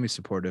supportive. My family's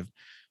supportive,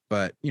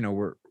 but we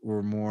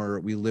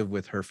live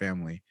with her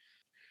family,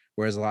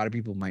 whereas a lot of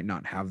people might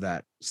not have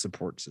that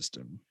support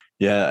system.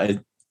 Yeah,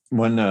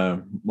 when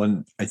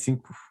I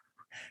think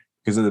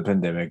because of the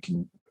pandemic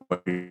and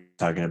what you're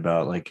talking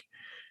about, like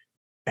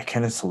I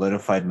kind of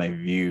solidified my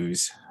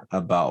views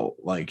about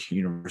like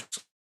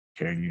universal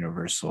care,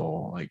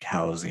 universal like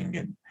housing,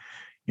 and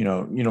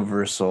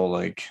universal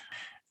like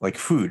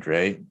food,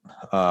 right?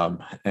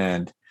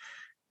 And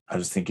I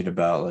was thinking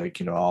about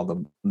like all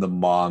the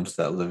moms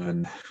that live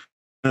in.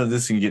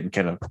 This is getting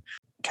kind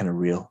of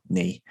real.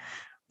 Nay,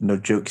 no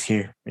jokes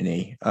here,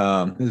 Renee.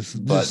 This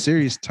is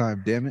serious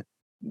time, damn it.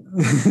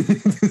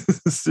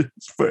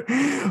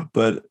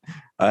 but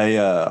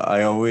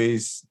I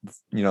always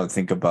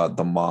think about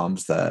the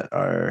moms that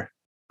are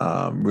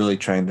really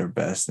trying their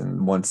best,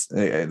 and once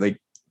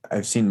like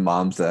I've seen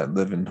moms that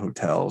live in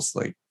hotels,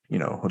 like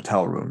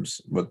hotel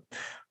rooms with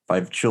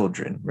 5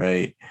 children,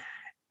 right?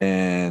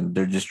 And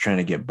they're just trying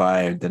to get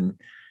by. Then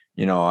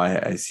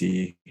I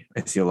see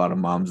a lot of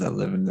moms that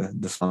live in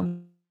the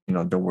slums.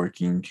 They're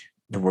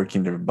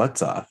working their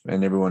butts off,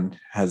 and everyone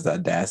has the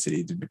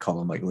audacity to call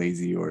them like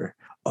lazy, or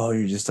oh,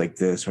 you're just like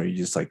this, or you're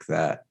just like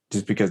that,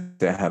 just because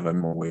they have a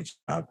minimum wage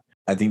job.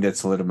 I think that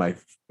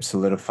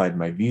solidified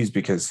my views,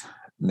 because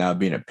now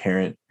being a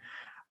parent,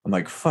 I'm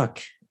like, fuck,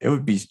 it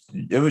would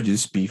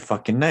just be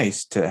fucking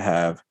nice to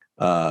have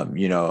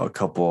a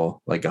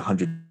couple like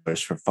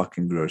 $100 for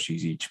fucking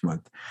groceries each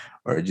month,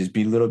 or it'd just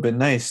be a little bit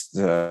nice to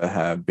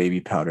have baby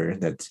powder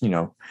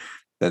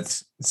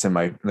that's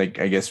semi, like,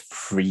 I guess,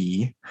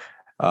 free.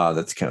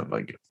 That's kind of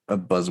like a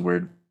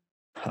buzzword,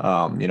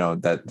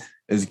 that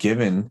is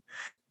given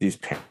these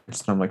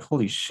parents. And I'm like,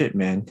 holy shit,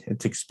 man,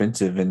 it's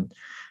expensive. And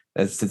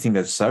that's the thing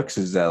that sucks,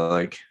 is that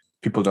like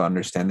people don't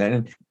understand that.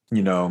 And,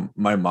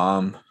 my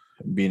mom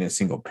being a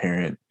single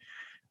parent,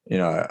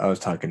 I was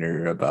talking to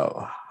her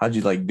about how'd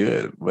you like do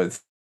it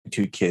with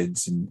two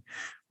kids and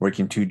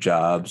working two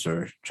jobs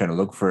or trying to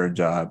look for a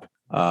job,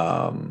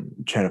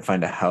 trying to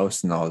find a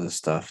house and all this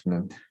stuff. And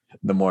then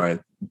the more I,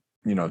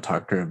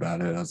 talked to her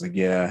about it, I was like,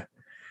 yeah,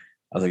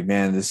 I was like,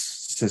 man, this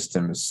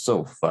system is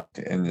so fucked.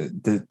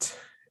 And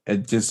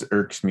it just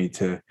irks me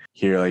to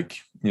hear, like,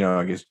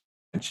 I guess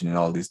mentioning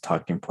all these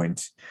talking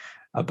points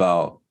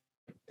about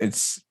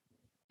it's,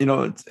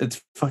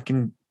 it's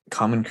fucking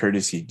common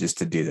courtesy just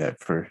to do that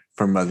for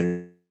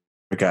mother,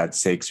 for God's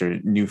sakes, or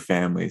new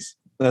families.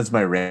 That's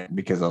my rant,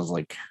 because I was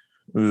like,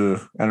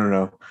 ugh, I don't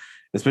know.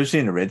 Especially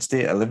in a red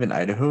state. I live in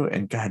Idaho,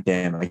 and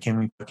goddamn, I can't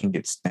even fucking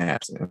get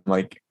snaps. And I'm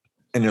like,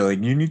 and they're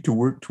like, you need to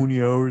work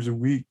 20 hours a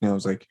week. And I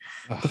was like,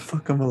 the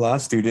fuck, I'm a law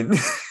student.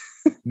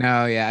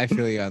 No, yeah, I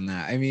feel you on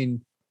that. I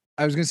mean,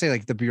 I was gonna say,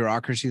 like, the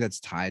bureaucracy that's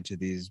tied to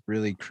these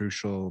really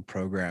crucial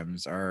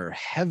programs are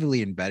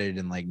heavily embedded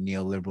in like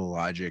neoliberal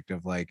logic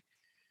of like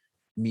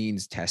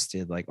means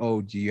tested, like,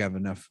 oh, do you have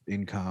enough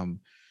income,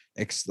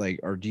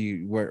 or do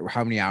you,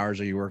 how many hours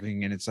are you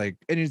working? And it's like,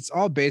 and it's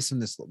all based on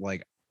this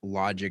like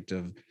logic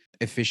of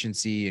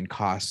efficiency and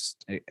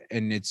cost,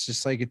 and it's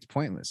just like, it's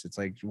pointless. It's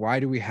like, why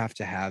do we have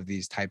to have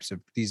these types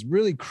of these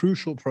really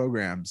crucial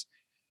programs?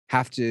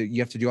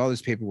 You have to do all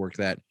this paperwork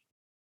that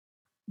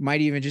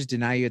might even just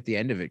deny you at the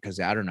end of it because,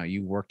 I don't know,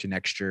 you worked an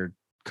extra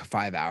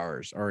 5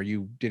 hours or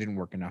you didn't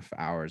work enough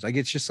hours. Like,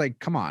 it's just like,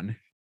 come on,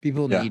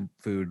 people need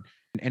food.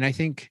 And I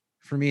think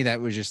for me, that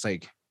was just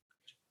like,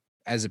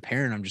 as a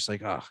parent, I'm just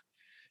like, oh,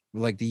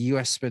 like the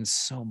US spends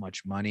so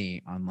much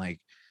money on like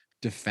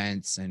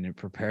defense, and it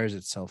prepares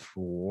itself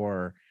for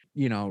war,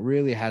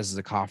 really has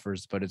the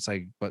coffers, but it's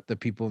like, but the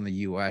people in the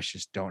US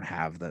just don't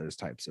have those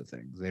types of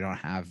things. They don't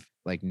have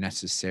like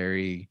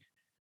necessary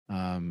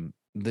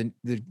the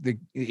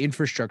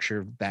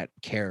infrastructure that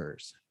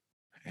cares.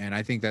 And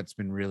I think that's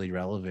been really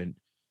relevant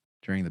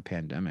during the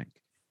pandemic,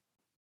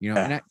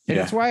 and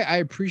it's why I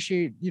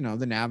appreciate,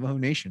 the Navajo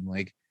Nation.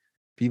 Like,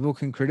 people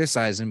can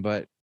criticize him,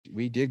 but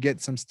we did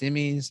get some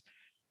stimmies.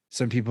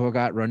 Some people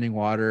got running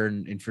water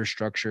and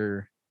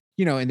infrastructure,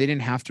 and they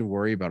didn't have to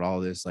worry about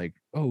all this, like,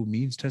 oh,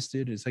 means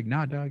tested. It's like,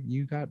 nah, dog,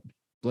 you got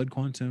blood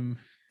quantum.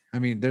 I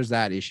mean, there's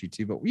that issue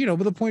too, but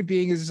but the point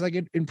being is, it's like,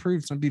 it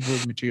improved some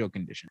people's material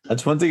condition.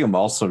 That's one thing I'm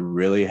also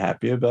really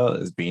happy about,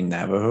 is being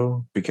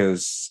Navajo,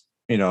 because,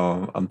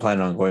 I'm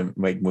planning on going,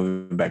 like,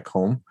 moving back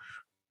home,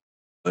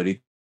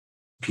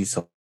 peace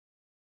of,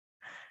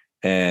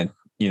 and,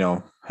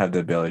 have the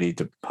ability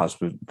to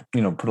possibly,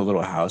 put a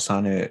little house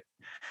on it,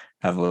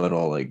 have a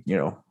little, like,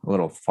 a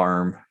little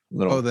farm,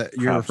 little. That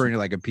you're referring to,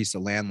 like a piece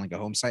of land, like a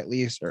home site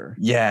lease, or?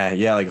 Yeah,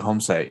 like a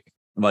home site.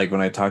 Like,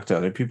 when I talk to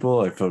other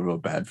people, I feel real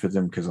bad for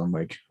them, because I'm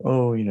like,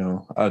 oh,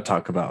 I'll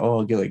talk about, oh,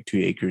 I'll get like 2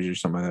 acres or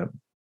something like that.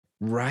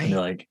 Right. And they're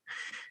like,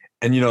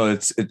 and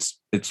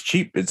it's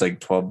cheap. It's like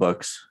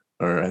 $12,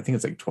 or I think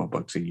it's like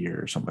 $12 a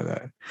year or something like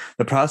that.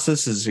 The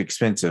process is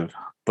expensive,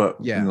 but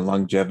in the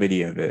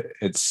longevity of it,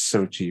 it's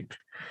so cheap.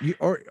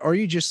 Or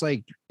you just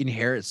like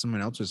inherit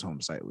someone else's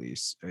home site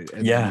lease, and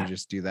then you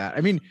just do that.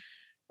 I mean,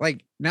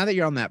 like, now that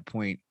you're on that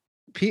point,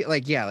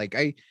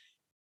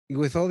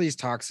 with all these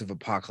talks of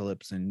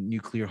apocalypse and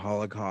nuclear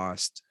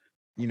holocaust,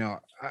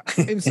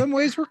 in some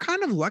ways we're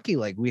kind of lucky.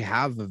 Like, we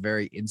have a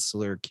very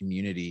insular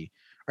community.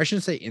 I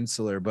shouldn't say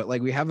insular, but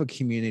like, we have a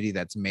community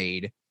that's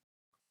made,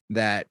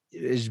 that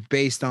is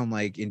based on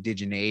like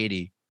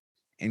indigeneity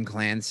and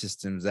clan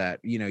systems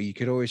that, you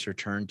could always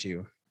return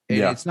to.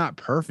 And it's not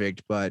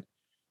perfect, but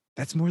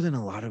that's more than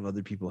a lot of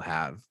other people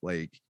have.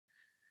 Like,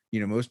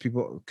 most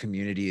people,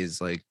 community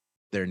is like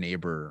their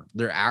neighbor,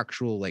 their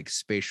actual like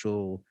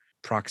spatial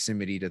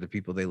proximity to the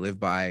people they live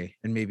by,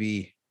 and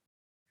maybe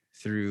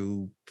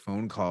through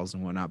phone calls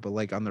and whatnot. But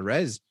like, on the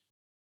res,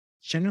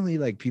 generally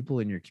like people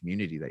in your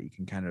community that you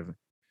can kind of,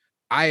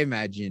 I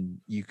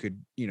imagine you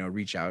could,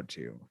 reach out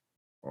to,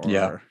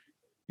 or,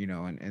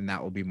 and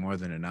that will be more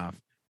than enough.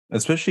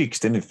 Especially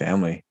extended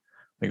family.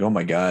 Like, oh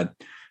my God.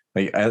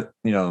 Like,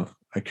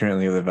 I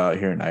currently live out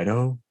here in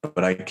Idaho,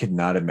 but I could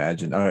not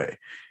imagine. All right.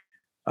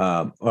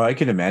 Or I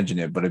could imagine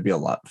it, but it'd be a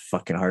lot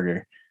fucking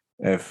harder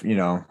if,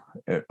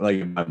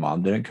 like, my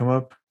mom didn't come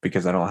up,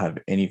 because I don't have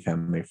any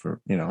family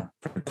for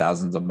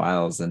thousands of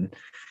miles. And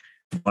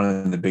one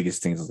of the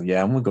biggest things is like,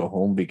 yeah, I'm gonna go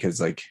home, because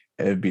like,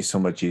 it'd be so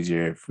much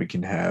easier if we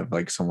can have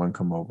like someone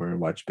come over and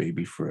watch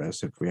baby for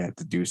us if we had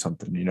to do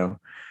something.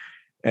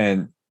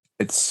 And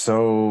it's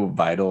so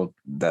vital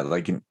that,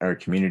 like, in our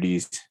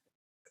communities,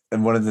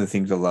 and one of the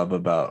things I love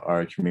about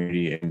our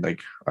community and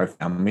like our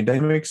family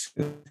dynamics,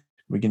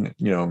 we can,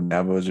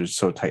 Navajos are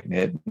so tight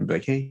knit, and be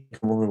like, hey,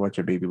 come over, watch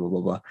our baby, blah,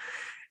 blah, blah.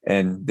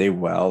 And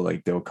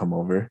they'll come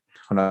over.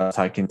 When I was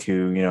talking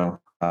to,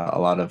 a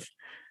lot of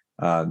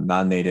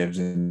non-natives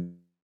and,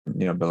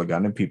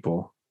 Belagana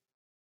people,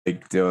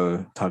 like,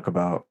 they'll talk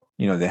about,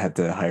 they had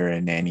to hire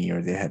a nanny,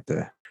 or they had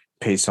to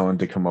pay someone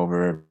to come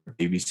over,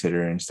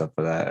 babysitter and stuff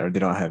like that, or they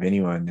don't have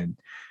anyone, and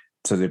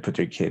so they put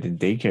their kid in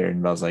daycare.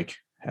 And I was like,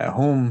 at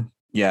home,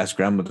 you ask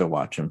grandma to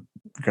watch them.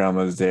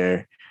 Grandma's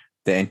there,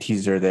 the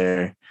aunties are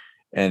there,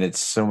 and it's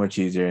so much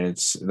easier. And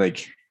it's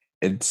like,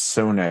 it's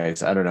so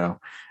nice. I don't know.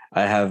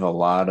 I have a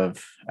lot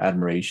of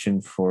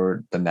admiration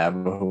for the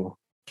Navajo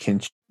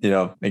kinship.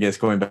 I guess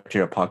going back to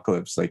your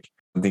apocalypse, like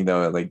one thing that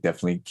would like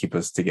definitely keep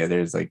us together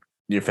is like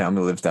your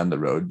family lives down the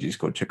road. You just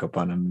go check up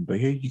on them and be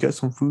like, hey, you got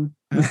some food?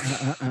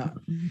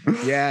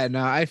 Yeah,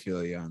 no, I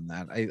feel you on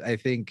that. I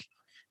think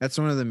that's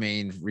one of the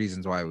main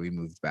reasons why we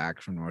moved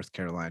back from North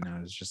Carolina.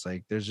 Is just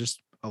like there's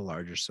just a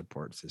larger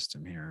support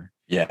system here.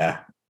 Yeah.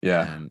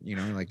 Yeah.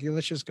 And like,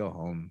 let's just go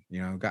home.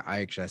 Got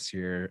IHS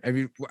here. I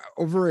mean,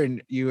 over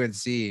in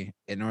UNC in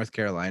North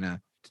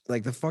Carolina,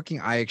 like the fucking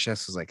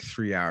IHS is like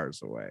 3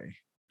 hours away.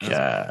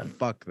 Yeah. Like,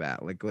 fuck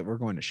that. Like we're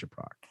going to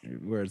Shiprock,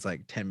 where it's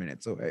like 10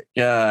 minutes away.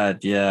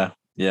 God, yeah.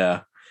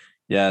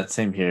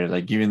 Same here.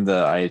 Like even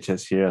the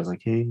IHS here, I was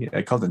like, hey,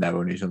 I called the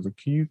Navajo Nation. I was like,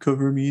 can you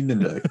cover me? And then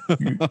like,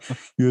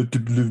 you have to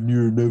live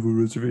near a Navajo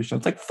reservation. I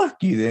was like, fuck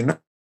you then.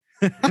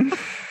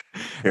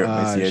 Here,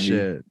 my CID.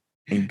 Shit.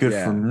 Ain't good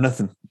for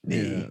nothing.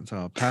 Yeah. So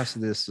I'll pass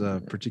this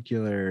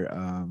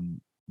particular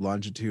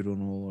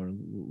longitudinal or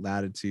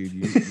latitude.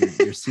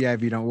 Your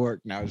CIV don't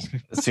work now.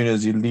 As soon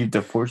as you leave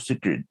the force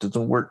sector, it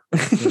doesn't work.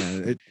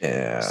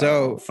 Yeah.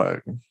 So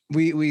fuck.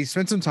 We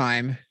spent some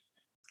time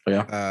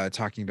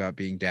talking about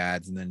being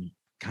dads and then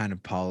kind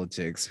of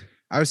politics.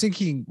 I was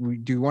thinking,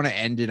 do you want to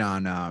end it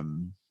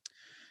on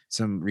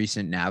some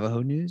recent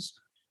Navajo news?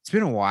 It's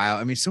been a while.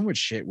 I mean, so much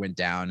shit went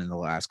down in the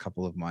last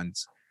couple of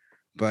months,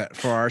 but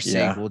for our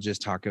sake, we'll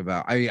just talk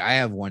about, I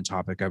have one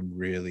topic I'm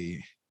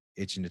really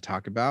itching to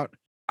talk about.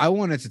 I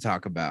wanted to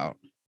talk about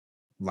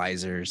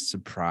Liser's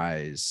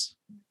surprise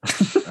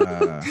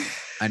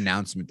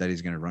announcement that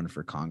he's going to run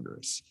for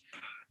Congress.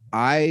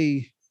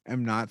 I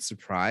am not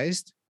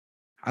surprised.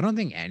 I don't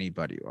think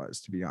anybody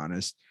was, to be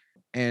honest.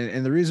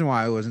 And the reason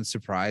why I wasn't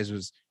surprised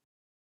was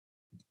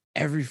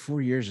every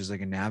 4 years there's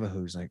like a Navajo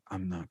who's like,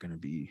 I'm not going to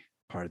be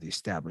part of the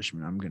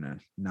establishment. I'm going to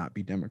not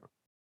be Democrat.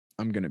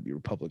 I'm going to be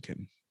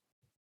Republican.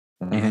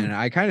 Mm-hmm. And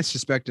I kind of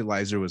suspected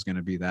Lizer was going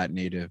to be that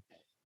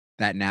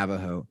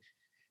Navajo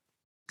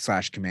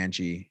 /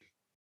 Comanche.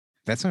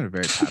 That sounded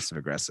very passive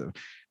aggressive.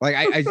 Like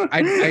I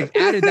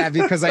added that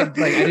because I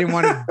didn't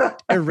want to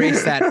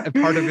erase that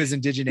part of his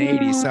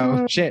indigeneity.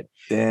 So shit.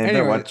 Damn,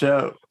 anyway, watch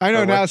out. I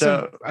know now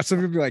some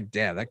people be like,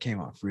 damn, that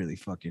came off really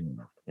fucking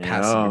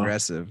passive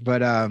aggressive.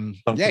 But some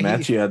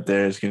Comanche out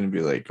there is gonna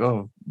be like,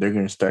 oh, they're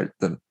gonna start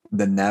the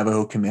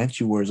Navajo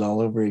Comanche wars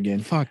all over again.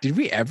 Fuck, did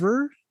we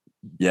ever?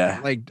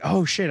 Yeah. Like,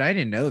 oh shit, I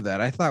didn't know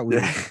that. I thought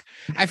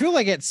I feel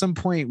like at some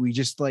point we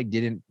just like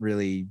didn't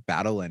really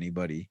battle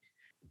anybody.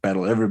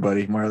 Battle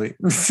everybody, Marley.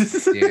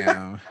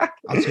 Yeah,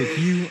 I'll take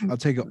you. I'll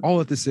take it all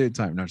at the same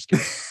time. No, just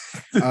kidding.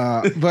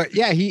 But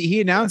yeah,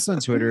 he announced on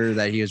Twitter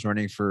that he was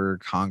running for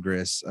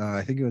Congress.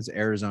 I think it was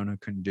Arizona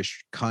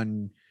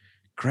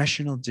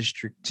Congressional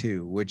District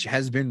 2, which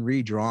has been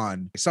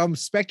redrawn. So I'm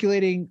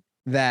speculating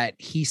that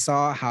he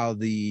saw how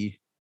the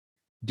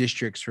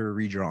districts were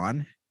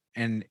redrawn,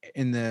 and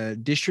in the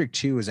District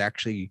 2 is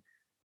actually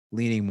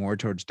leaning more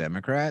towards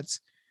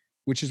Democrats,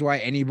 which is why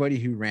anybody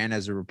who ran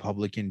as a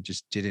Republican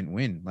just didn't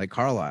win. Like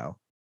Carlisle,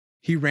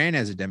 he ran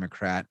as a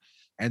Democrat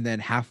and then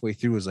halfway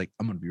through was like,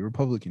 I'm going to be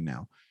Republican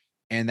now.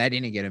 And that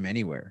didn't get him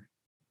anywhere.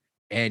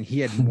 And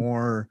he had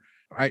more,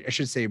 I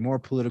should say, more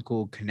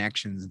political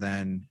connections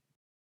than,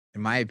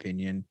 in my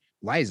opinion,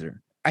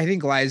 Lizer. I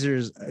think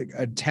Lizer's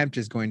attempt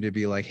is going to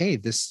be like, hey,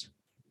 this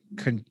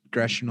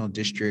congressional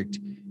district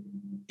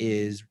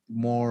is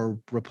more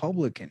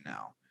Republican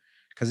now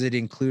because it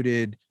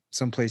included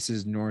some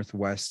places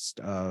northwest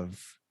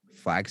of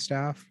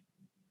Flagstaff.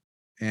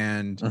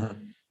 And,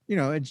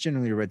 it's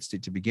generally a red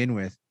state to begin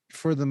with.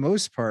 For the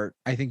most part,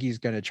 I think he's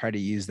going to try to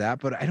use that.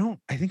 But I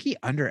think he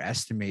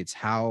underestimates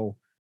how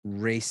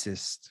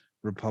racist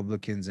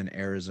Republicans in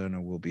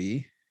Arizona will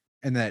be.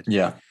 And that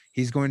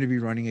he's going to be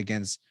running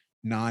against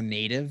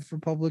non-native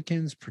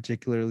Republicans,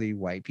 particularly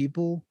white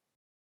people.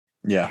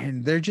 Yeah.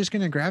 And they're just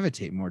going to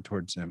gravitate more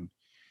towards him.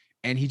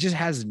 And he just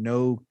has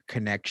no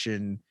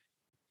connection.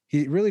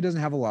 He really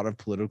doesn't have a lot of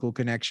political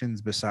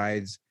connections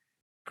besides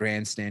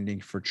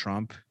grandstanding for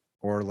Trump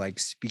or like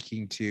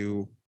speaking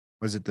to,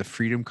 was it the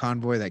Freedom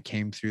Convoy that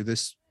came through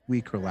this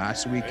week or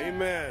last week?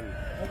 Amen.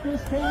 At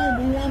this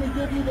time, we want to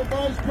give you the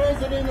Vice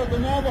President of the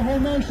Navajo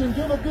Nation.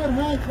 Give a good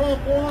hand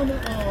clap, warm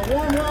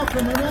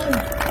welcome, amen.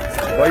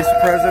 Vice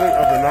President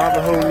of the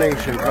Navajo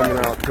Nation coming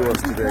out to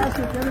us today.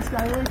 Pastor Dennis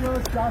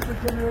Gallegos, Gospel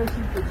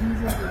Generation for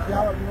Jesus, and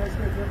Gallup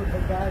Minister, never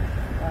come back,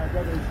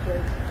 Brother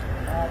Church.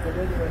 But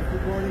anyway,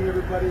 good morning,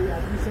 everybody.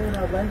 As we say in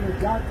our language,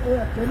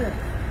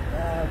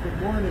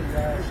 good morning.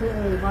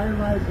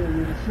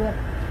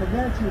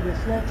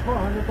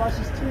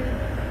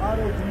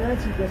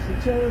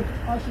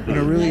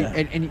 Really,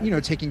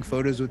 and taking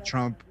photos with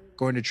Trump,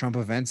 going to Trump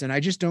events, and I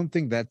just don't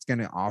think that's going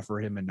to offer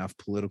him enough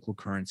political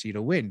currency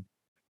to win.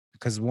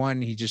 Because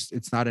one,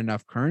 it's not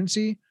enough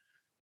currency,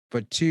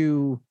 but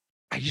two,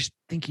 I just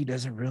think he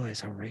doesn't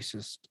realize how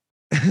racist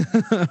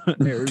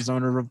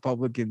Arizona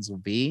Republicans will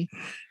be.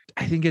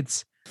 I think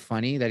it's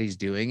funny that he's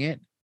doing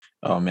it.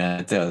 Oh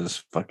man, that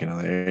was fucking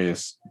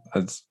hilarious. I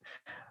was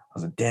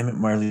like, damn it,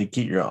 Marley,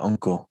 get your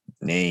uncle.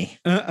 Nay.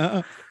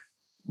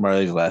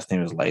 Marley's last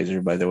name is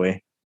Lizer, by the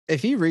way.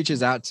 If he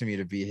reaches out to me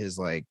to be his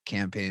like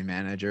campaign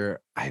manager,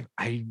 I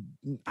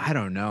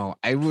don't know.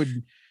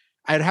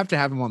 I'd have to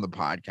have him on the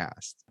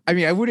podcast. I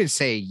mean, I wouldn't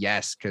say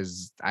yes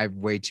because I have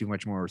way too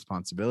much more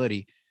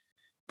responsibility.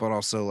 But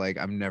also, like,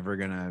 I'm never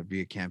gonna be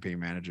a campaign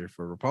manager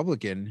for a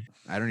Republican.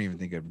 I don't even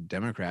think I'm a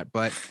Democrat,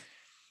 but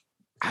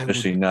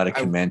Especially not a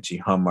Comanche,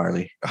 huh,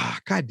 Marley? Oh,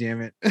 God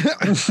damn it.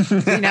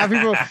 See, now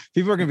people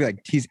are gonna be like,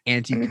 he's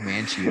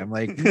anti-Comanche. I'm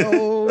like,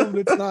 no,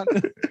 it's not.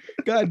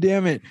 God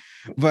damn it.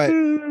 But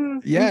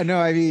yeah, no,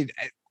 I mean,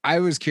 I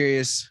was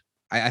curious.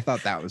 I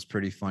thought that was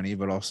pretty funny,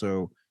 but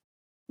also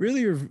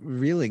really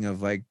revealing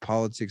of like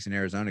politics in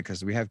Arizona,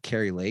 because we have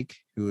Carrie Lake,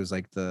 who is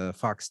like the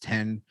Fox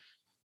 10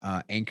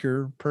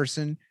 anchor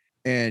person,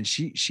 and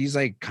she's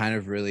like kind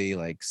of really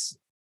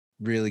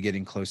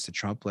getting close to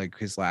Trump. Like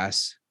his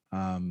last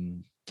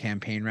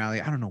campaign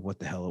rally, I don't know what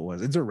the hell it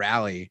was. It's a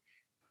rally,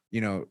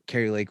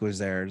 Carrie Lake was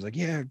there. It's like,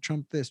 yeah,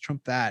 Trump this,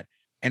 Trump that.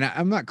 And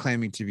I'm not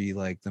claiming to be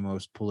like the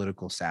most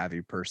political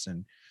savvy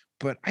person,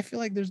 but I feel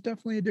like there's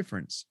definitely a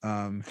difference.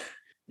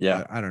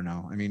 Yeah, I don't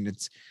know. I mean,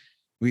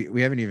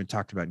 we haven't even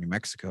talked about New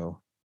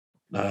Mexico.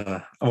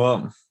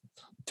 Well,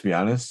 to be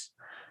honest,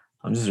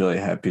 I'm just really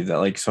happy that,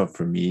 like, so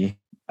for me,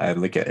 I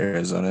look at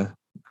Arizona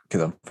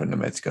because I'm from New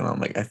Mexico, and I'm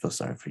like, I feel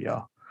sorry for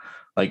y'all.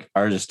 Like,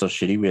 ours is still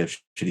shitty. We have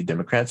shitty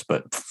Democrats,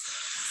 but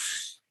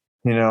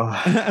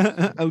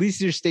at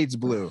least your state's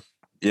blue.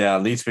 Yeah,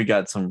 at least we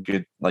got some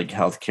good like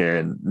healthcare,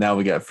 and now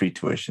we got free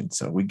tuition,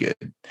 so we good.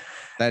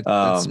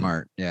 That's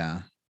smart.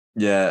 Yeah.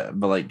 Yeah,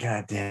 but like,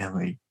 goddamn,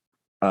 like,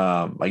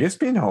 I guess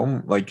being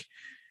home, like,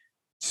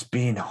 just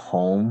being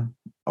home,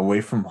 away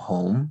from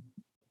home,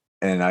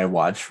 and I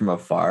watch from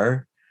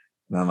afar.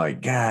 And I'm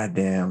like, God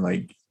damn,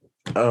 like,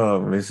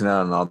 missing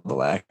out on all the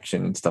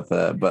action and stuff like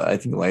that. But I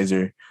think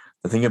the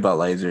thing about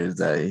Lizer is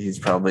that he's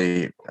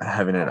probably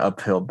having an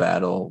uphill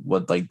battle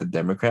with like the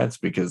Democrats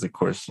because, of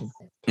course,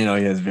 he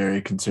has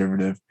very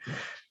conservative,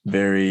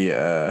 very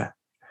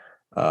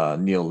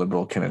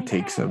neoliberal kind of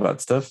takes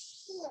about stuff.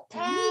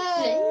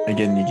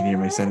 Again, you can hear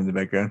my son in the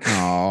background.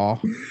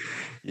 Oh,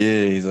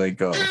 yeah, he's like,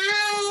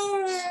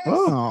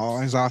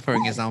 he's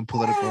offering his own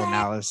political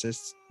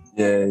analysis.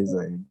 Yeah, he's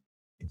like,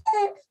 he's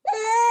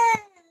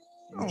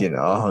getting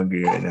all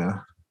hungry right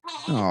now.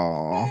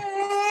 Oh,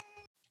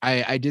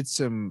 I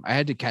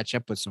had to catch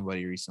up with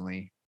somebody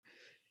recently,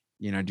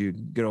 do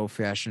good old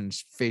fashioned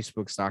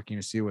Facebook stalking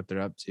to see what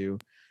they're up to.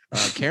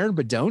 Karen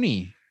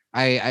Badoni.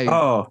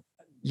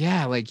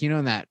 Yeah, like,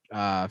 in that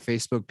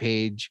Facebook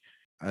page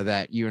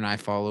that you and I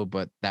follow,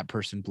 but that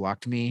person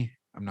blocked me.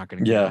 I'm not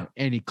going to give them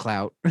any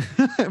clout,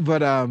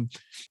 but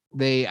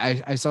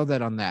I saw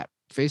that on that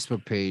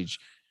Facebook page.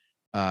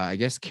 I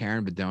guess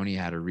Karen Badoni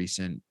had a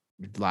recent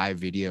live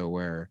video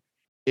where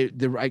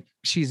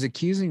she's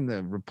accusing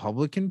the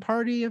Republican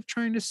Party of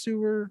trying to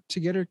sue her to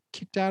get her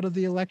kicked out of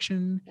the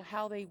election.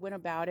 How they went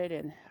about it,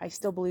 and I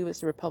still believe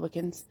it's the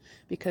Republicans,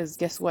 because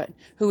guess what?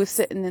 Who was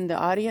sitting in the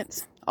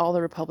audience? All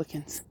the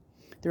Republicans.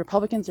 The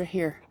Republicans are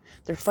here.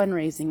 They're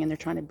fundraising, and they're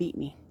trying to beat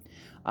me.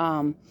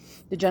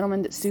 The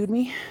gentleman that sued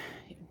me,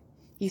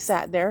 he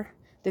sat there,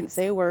 didn't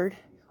say a word,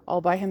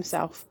 all by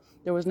himself.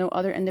 There was no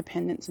other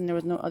independents, and there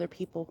was no other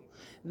people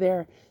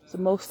there. So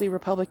mostly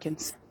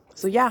Republicans.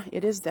 So yeah,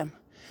 it is them.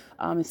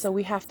 And so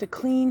we have to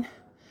clean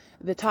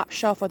the top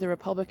shelf of the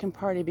Republican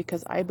Party,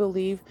 because I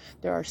believe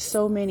there are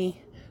so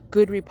many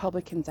good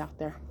Republicans out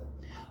there.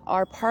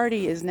 Our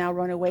party is now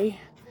run away,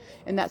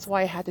 and that's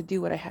why I had to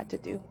do what I had to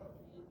do.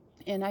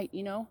 And I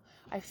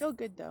feel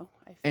good though.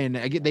 And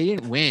again, they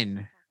didn't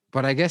win,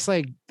 but I guess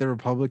like the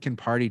Republican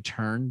Party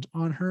turned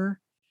on her,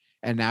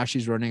 and now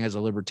she's running as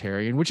a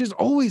libertarian, which is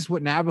always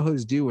what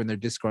Navajos do when they're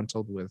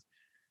disgruntled with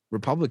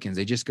Republicans.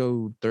 They just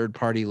go third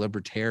party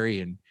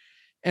libertarian.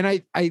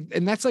 And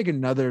and that's like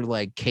another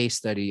like case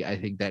study, I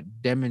think,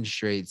 that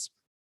demonstrates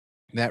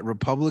that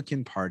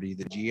Republican Party,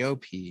 the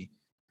GOP,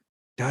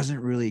 doesn't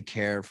really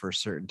care for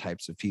certain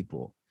types of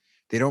people.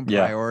 They don't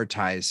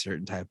prioritize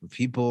certain type of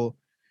people,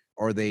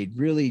 or they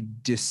really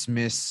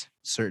dismiss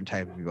certain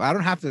type of people.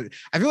 I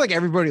feel like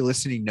everybody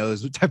listening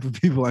knows what type of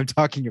people I'm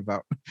talking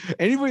about.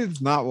 Anybody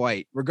that's not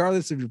white,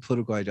 regardless of your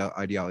political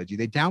ideology,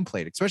 they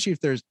downplay it, especially if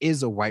there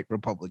is a white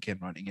Republican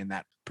running in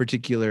that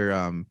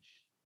particular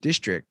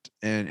district,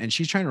 and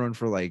she's trying to run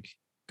for like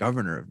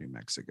governor of New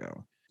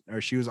Mexico, or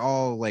she was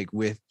all like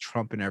with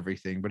Trump and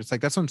everything. But it's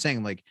like, that's what I'm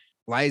saying, like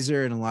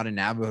Lizer and a lot of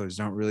Navajos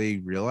don't really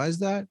realize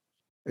that.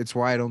 It's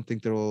why I don't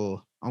think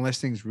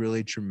unless things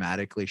really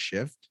dramatically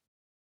shift,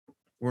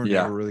 we're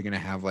never really going to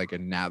have like a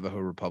Navajo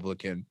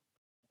Republican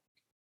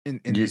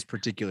in these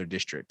particular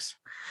districts.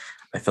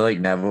 I feel like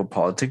Navajo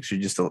politics are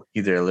just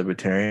either a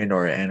libertarian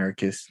or an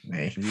anarchist.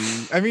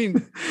 I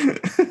mean,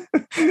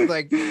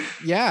 like,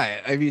 yeah,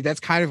 I mean,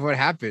 that's kind of what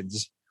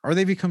happens. Or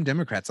they become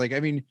Democrats. Like, I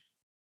mean,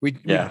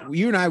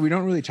 You and I, we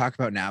don't really talk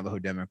about Navajo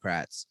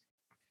Democrats,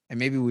 and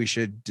maybe we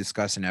should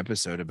discuss an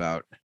episode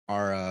about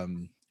our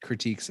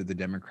critiques of the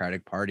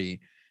Democratic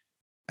Party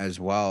as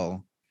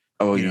well.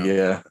 Oh you know.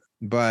 yeah,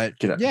 But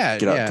get out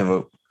to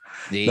vote.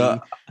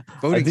 No,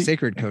 voting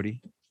sacred,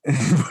 Cody.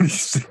 Voting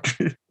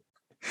sacred.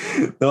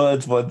 No,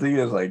 that's one thing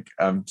is like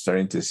I'm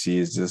starting to see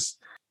is just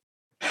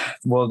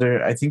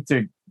I think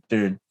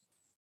they're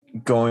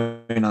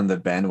going on the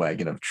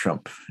bandwagon of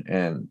Trump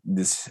and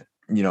this,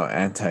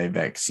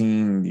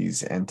 anti-vaccine,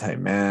 these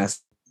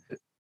anti-mask,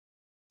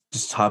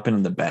 just hopping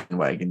on the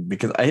bandwagon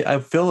because I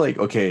feel like,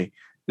 okay,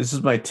 this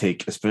is my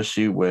take,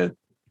 especially with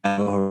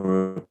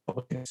Navajo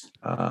Republicans.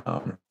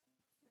 And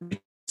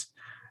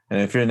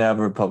if you're a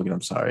Navajo Republican,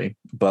 I'm sorry,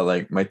 but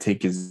like my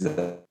take is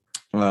that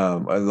a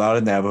lot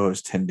of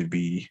Navajos tend to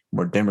be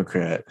more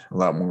Democrat, a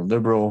lot more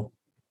liberal.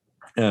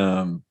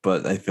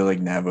 But I feel like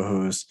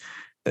Navajos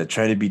that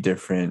try to be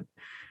different,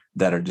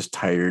 that are just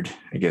tired,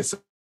 I guess,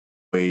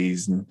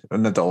 ways, and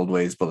not the old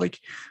ways, but like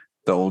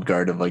the old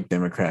guard of like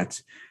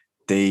Democrats,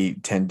 they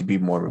tend to be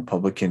more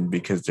Republican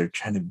because they're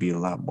trying to be a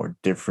lot more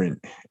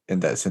different in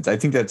that sense. I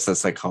think that's the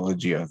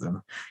psychology of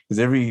them, because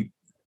every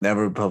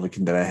Navajo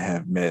Republican that I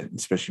have met,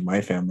 especially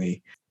my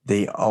family,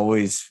 they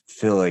always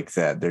feel like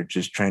that they're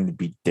just trying to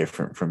be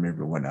different from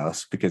everyone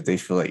else because they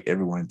feel like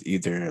everyone's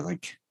either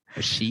like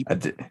a sheep.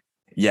 Sheeple.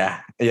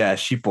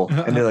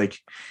 And they're like,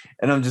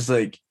 and I'm just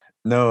like,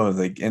 no,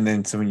 like, and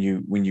then so when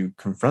you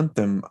confront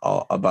them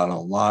about a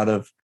lot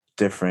of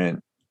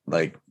different,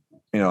 like,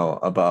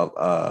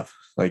 about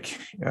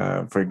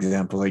for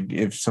example, like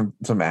if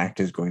some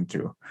act is going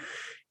through,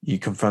 you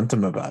confront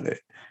them about it,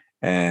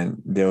 and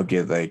they'll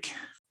get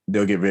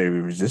very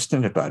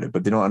resistant about it,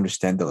 but they don't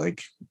understand that,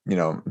 like,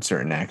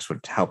 certain acts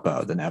would help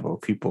out the Navajo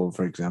people,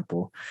 for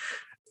example.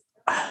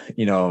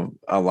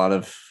 A lot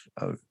of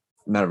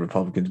not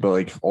Republicans, but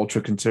like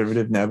ultra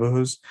conservative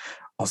Navajos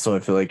also,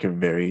 I feel like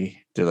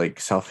they're like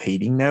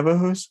self-hating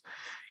Navajos,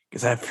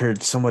 because I've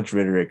heard so much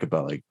rhetoric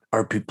about like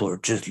our people are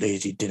just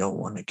lazy, they don't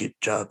want to get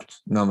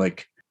jobs, and I'm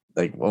like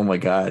oh my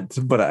god.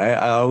 But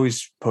I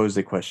always pose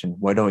the question,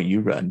 why don't you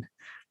run?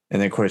 And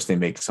then of course they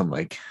make some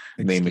like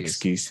lame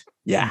excuse.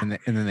 Yeah,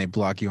 and then they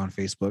block you on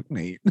Facebook,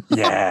 Nate.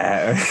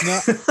 Yeah.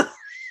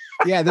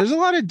 Yeah, there's a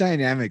lot of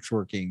dynamics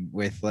working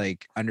with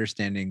like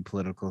understanding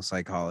political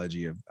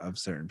psychology of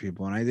certain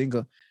people. And I think,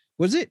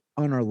 was it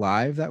on our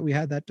live that we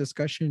had that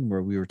discussion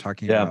where we were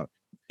talking about,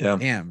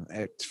 damn,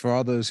 for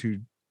all those who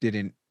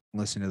didn't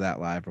listen to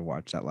that live or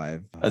watch that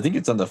live. I think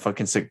it's on the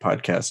Fucking Sick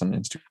podcast on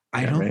Instagram.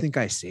 I don't think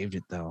I saved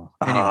it though.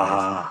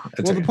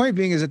 Anyways, the point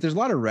being is that there's a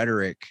lot of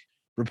rhetoric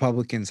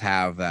Republicans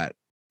have that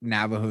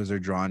Navajos are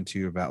drawn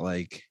to about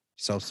like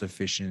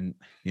self-sufficient,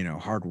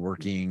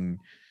 hardworking,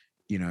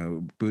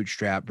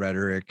 bootstrap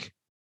rhetoric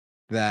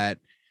that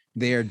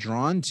they are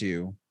drawn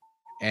to,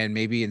 and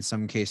maybe in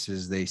some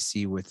cases they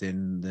see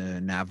within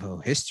the Navajo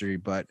history,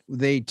 but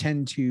they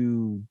tend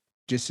to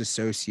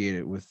disassociate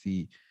it with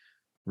the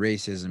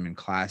racism and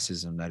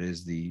classism that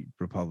is the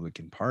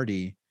Republican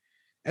Party,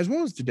 as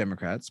well as the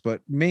Democrats,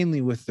 but mainly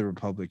with the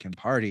Republican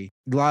Party.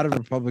 A lot of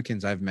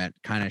Republicans I've met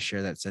kind of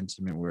share that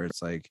sentiment where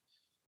it's like,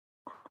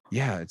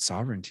 yeah, it's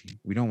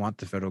sovereignty. We don't want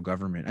the federal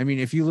government. I mean,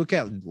 if you look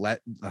at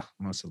Leslie,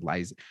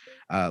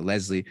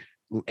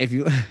 if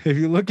you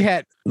look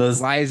at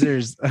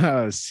Leiser's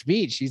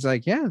speech, he's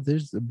like, yeah,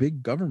 there's a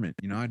big government.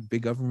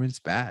 Big government's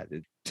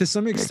bad. To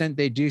some extent,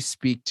 they do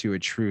speak to a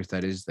truth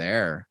that is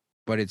there,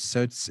 but it's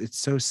so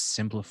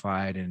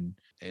simplified, and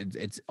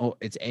it's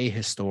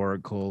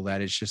ahistorical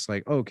that it's just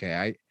like,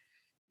 okay,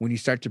 when you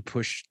start to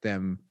push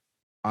them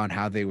on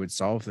how they would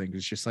solve things,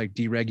 it's just like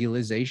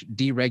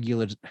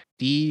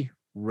deregularization.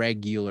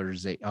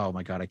 Oh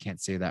my god, I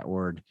can't say that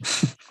word.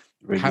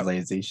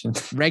 Regularization.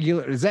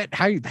 Is that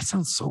how you? That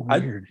sounds so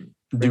weird.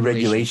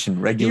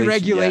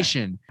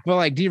 Deregulation. Well,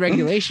 like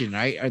deregulation,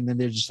 right? And then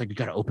they're just like, you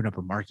got to open up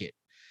a market,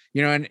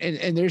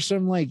 and there's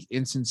some like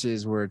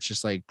instances where it's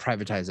just like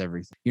privatize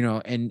everything,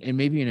 and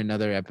maybe in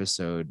another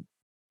episode,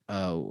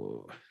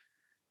 I'm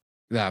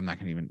not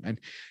gonna even,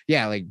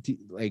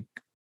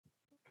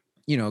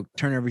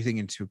 turn everything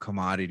into a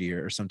commodity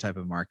or some type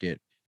of market.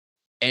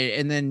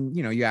 And then,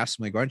 you ask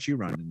them like, why don't you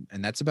run?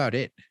 And that's about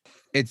it.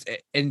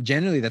 And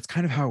generally that's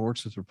kind of how it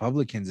works with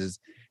Republicans, is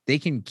they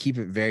can keep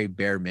it very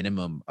bare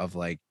minimum of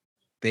like,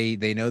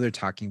 they know their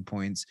talking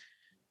points,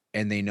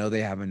 and they know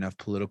they have enough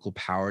political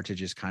power to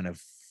just kind of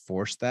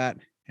force that.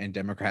 And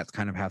Democrats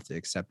kind of have to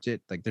accept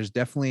it. Like, there's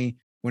definitely,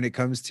 when it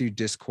comes to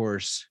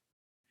discourse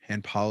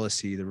and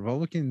policy, the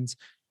Republicans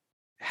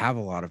have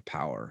a lot of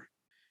power.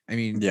 I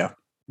mean,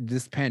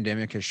 this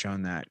pandemic has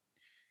shown that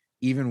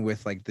even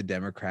with like the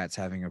Democrats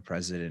having a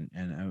president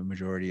and a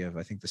majority of,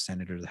 I think, the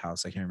Senate or the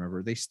House, I can't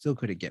remember, they still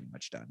couldn't get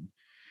much done.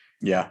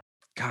 Yeah.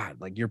 God,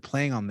 like, you're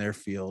playing on their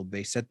field.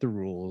 They set the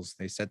rules,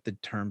 they set the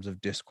terms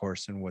of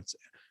discourse and what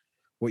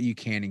you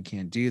can and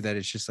can't do. That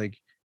it's just like,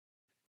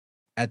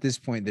 at this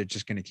point, they're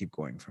just going to keep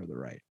going for the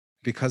right.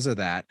 Because of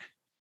that,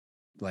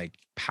 like,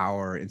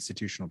 power,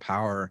 institutional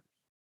power,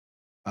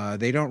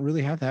 they don't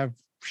really have to have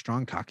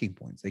strong talking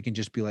points. They can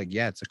just be like,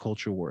 yeah, it's a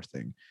culture war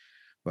thing.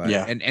 But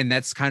Yeah. and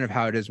that's kind of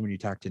how it is when you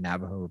talk to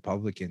Navajo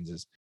Republicans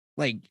is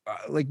like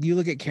you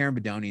look at Karen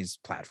Bedoni's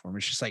platform,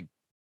 it's just like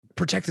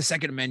protect the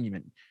Second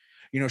Amendment,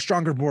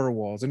 stronger border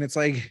walls. And it's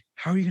like,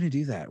 how are you going to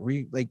do that?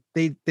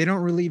 They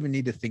don't really even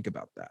need to think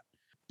about that,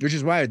 which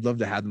is why I'd love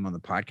to have them on the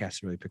podcast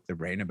to really pick their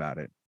brain about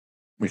it.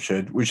 We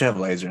should have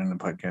Laser in the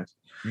podcast.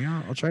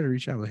 Yeah, I'll try to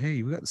reach out. Like,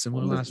 hey, we got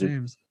similar last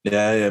names.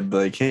 Yeah, but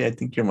like, hey, I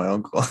think you're my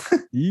uncle.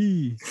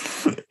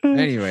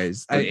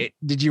 Anyways,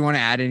 did you want to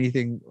add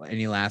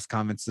any last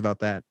comments about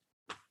that?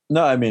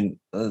 No, I mean,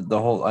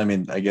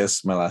 I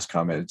guess my last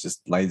comment is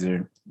just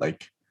Laser,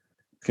 like,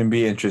 can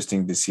be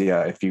interesting to see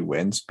if he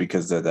wins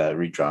because of that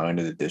redrawing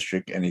of the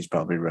district, and he's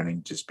probably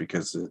running just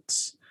because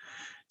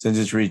since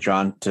it's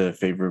redrawn to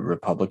favor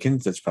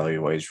Republicans, that's probably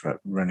why he's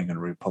running on a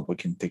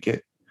Republican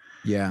ticket.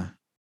 Yeah.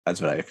 That's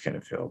what I kind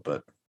of feel,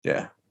 but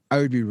yeah. I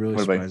would be really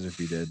surprised if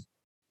he did.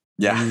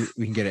 Yeah. Maybe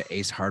we can get an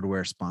Ace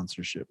Hardware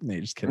sponsorship. No,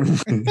 just kidding.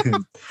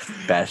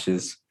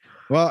 Bashes.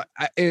 Well,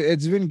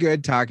 it's been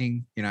good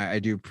talking. I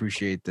do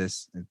appreciate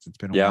this. It's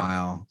been a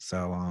while.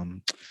 So,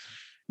 and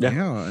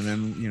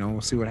then,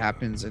 we'll see what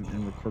happens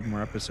and record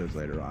more episodes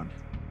later on.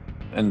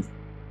 And,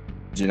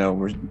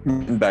 we're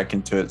getting back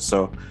into it.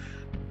 So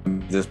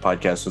this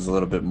podcast was a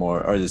little bit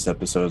more, or this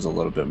episode is a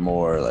little bit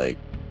more like,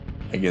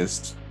 I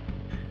guess,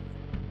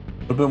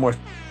 a little bit more,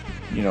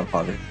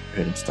 fatherhood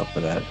and stuff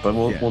like that. But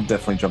we'll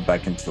definitely jump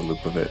back into the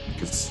loop of it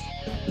because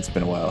it's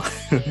been a while.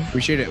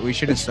 we should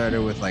have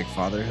started with like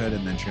fatherhood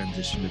and then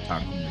transitioned to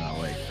talking about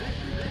like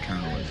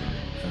paternalism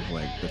of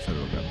like the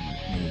federal government.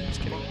 No,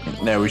 just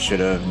kidding. Yeah, we should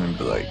have. And then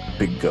be like,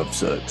 Big Gov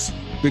sucks.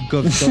 Big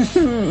Gov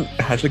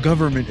sucks. The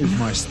government is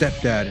my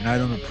stepdad, and I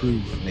don't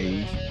approve.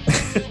 Nave.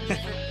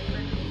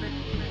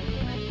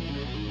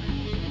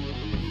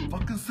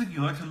 Fucking sick.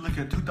 You like to look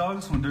at two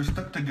dogs when they're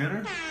stuck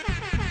together?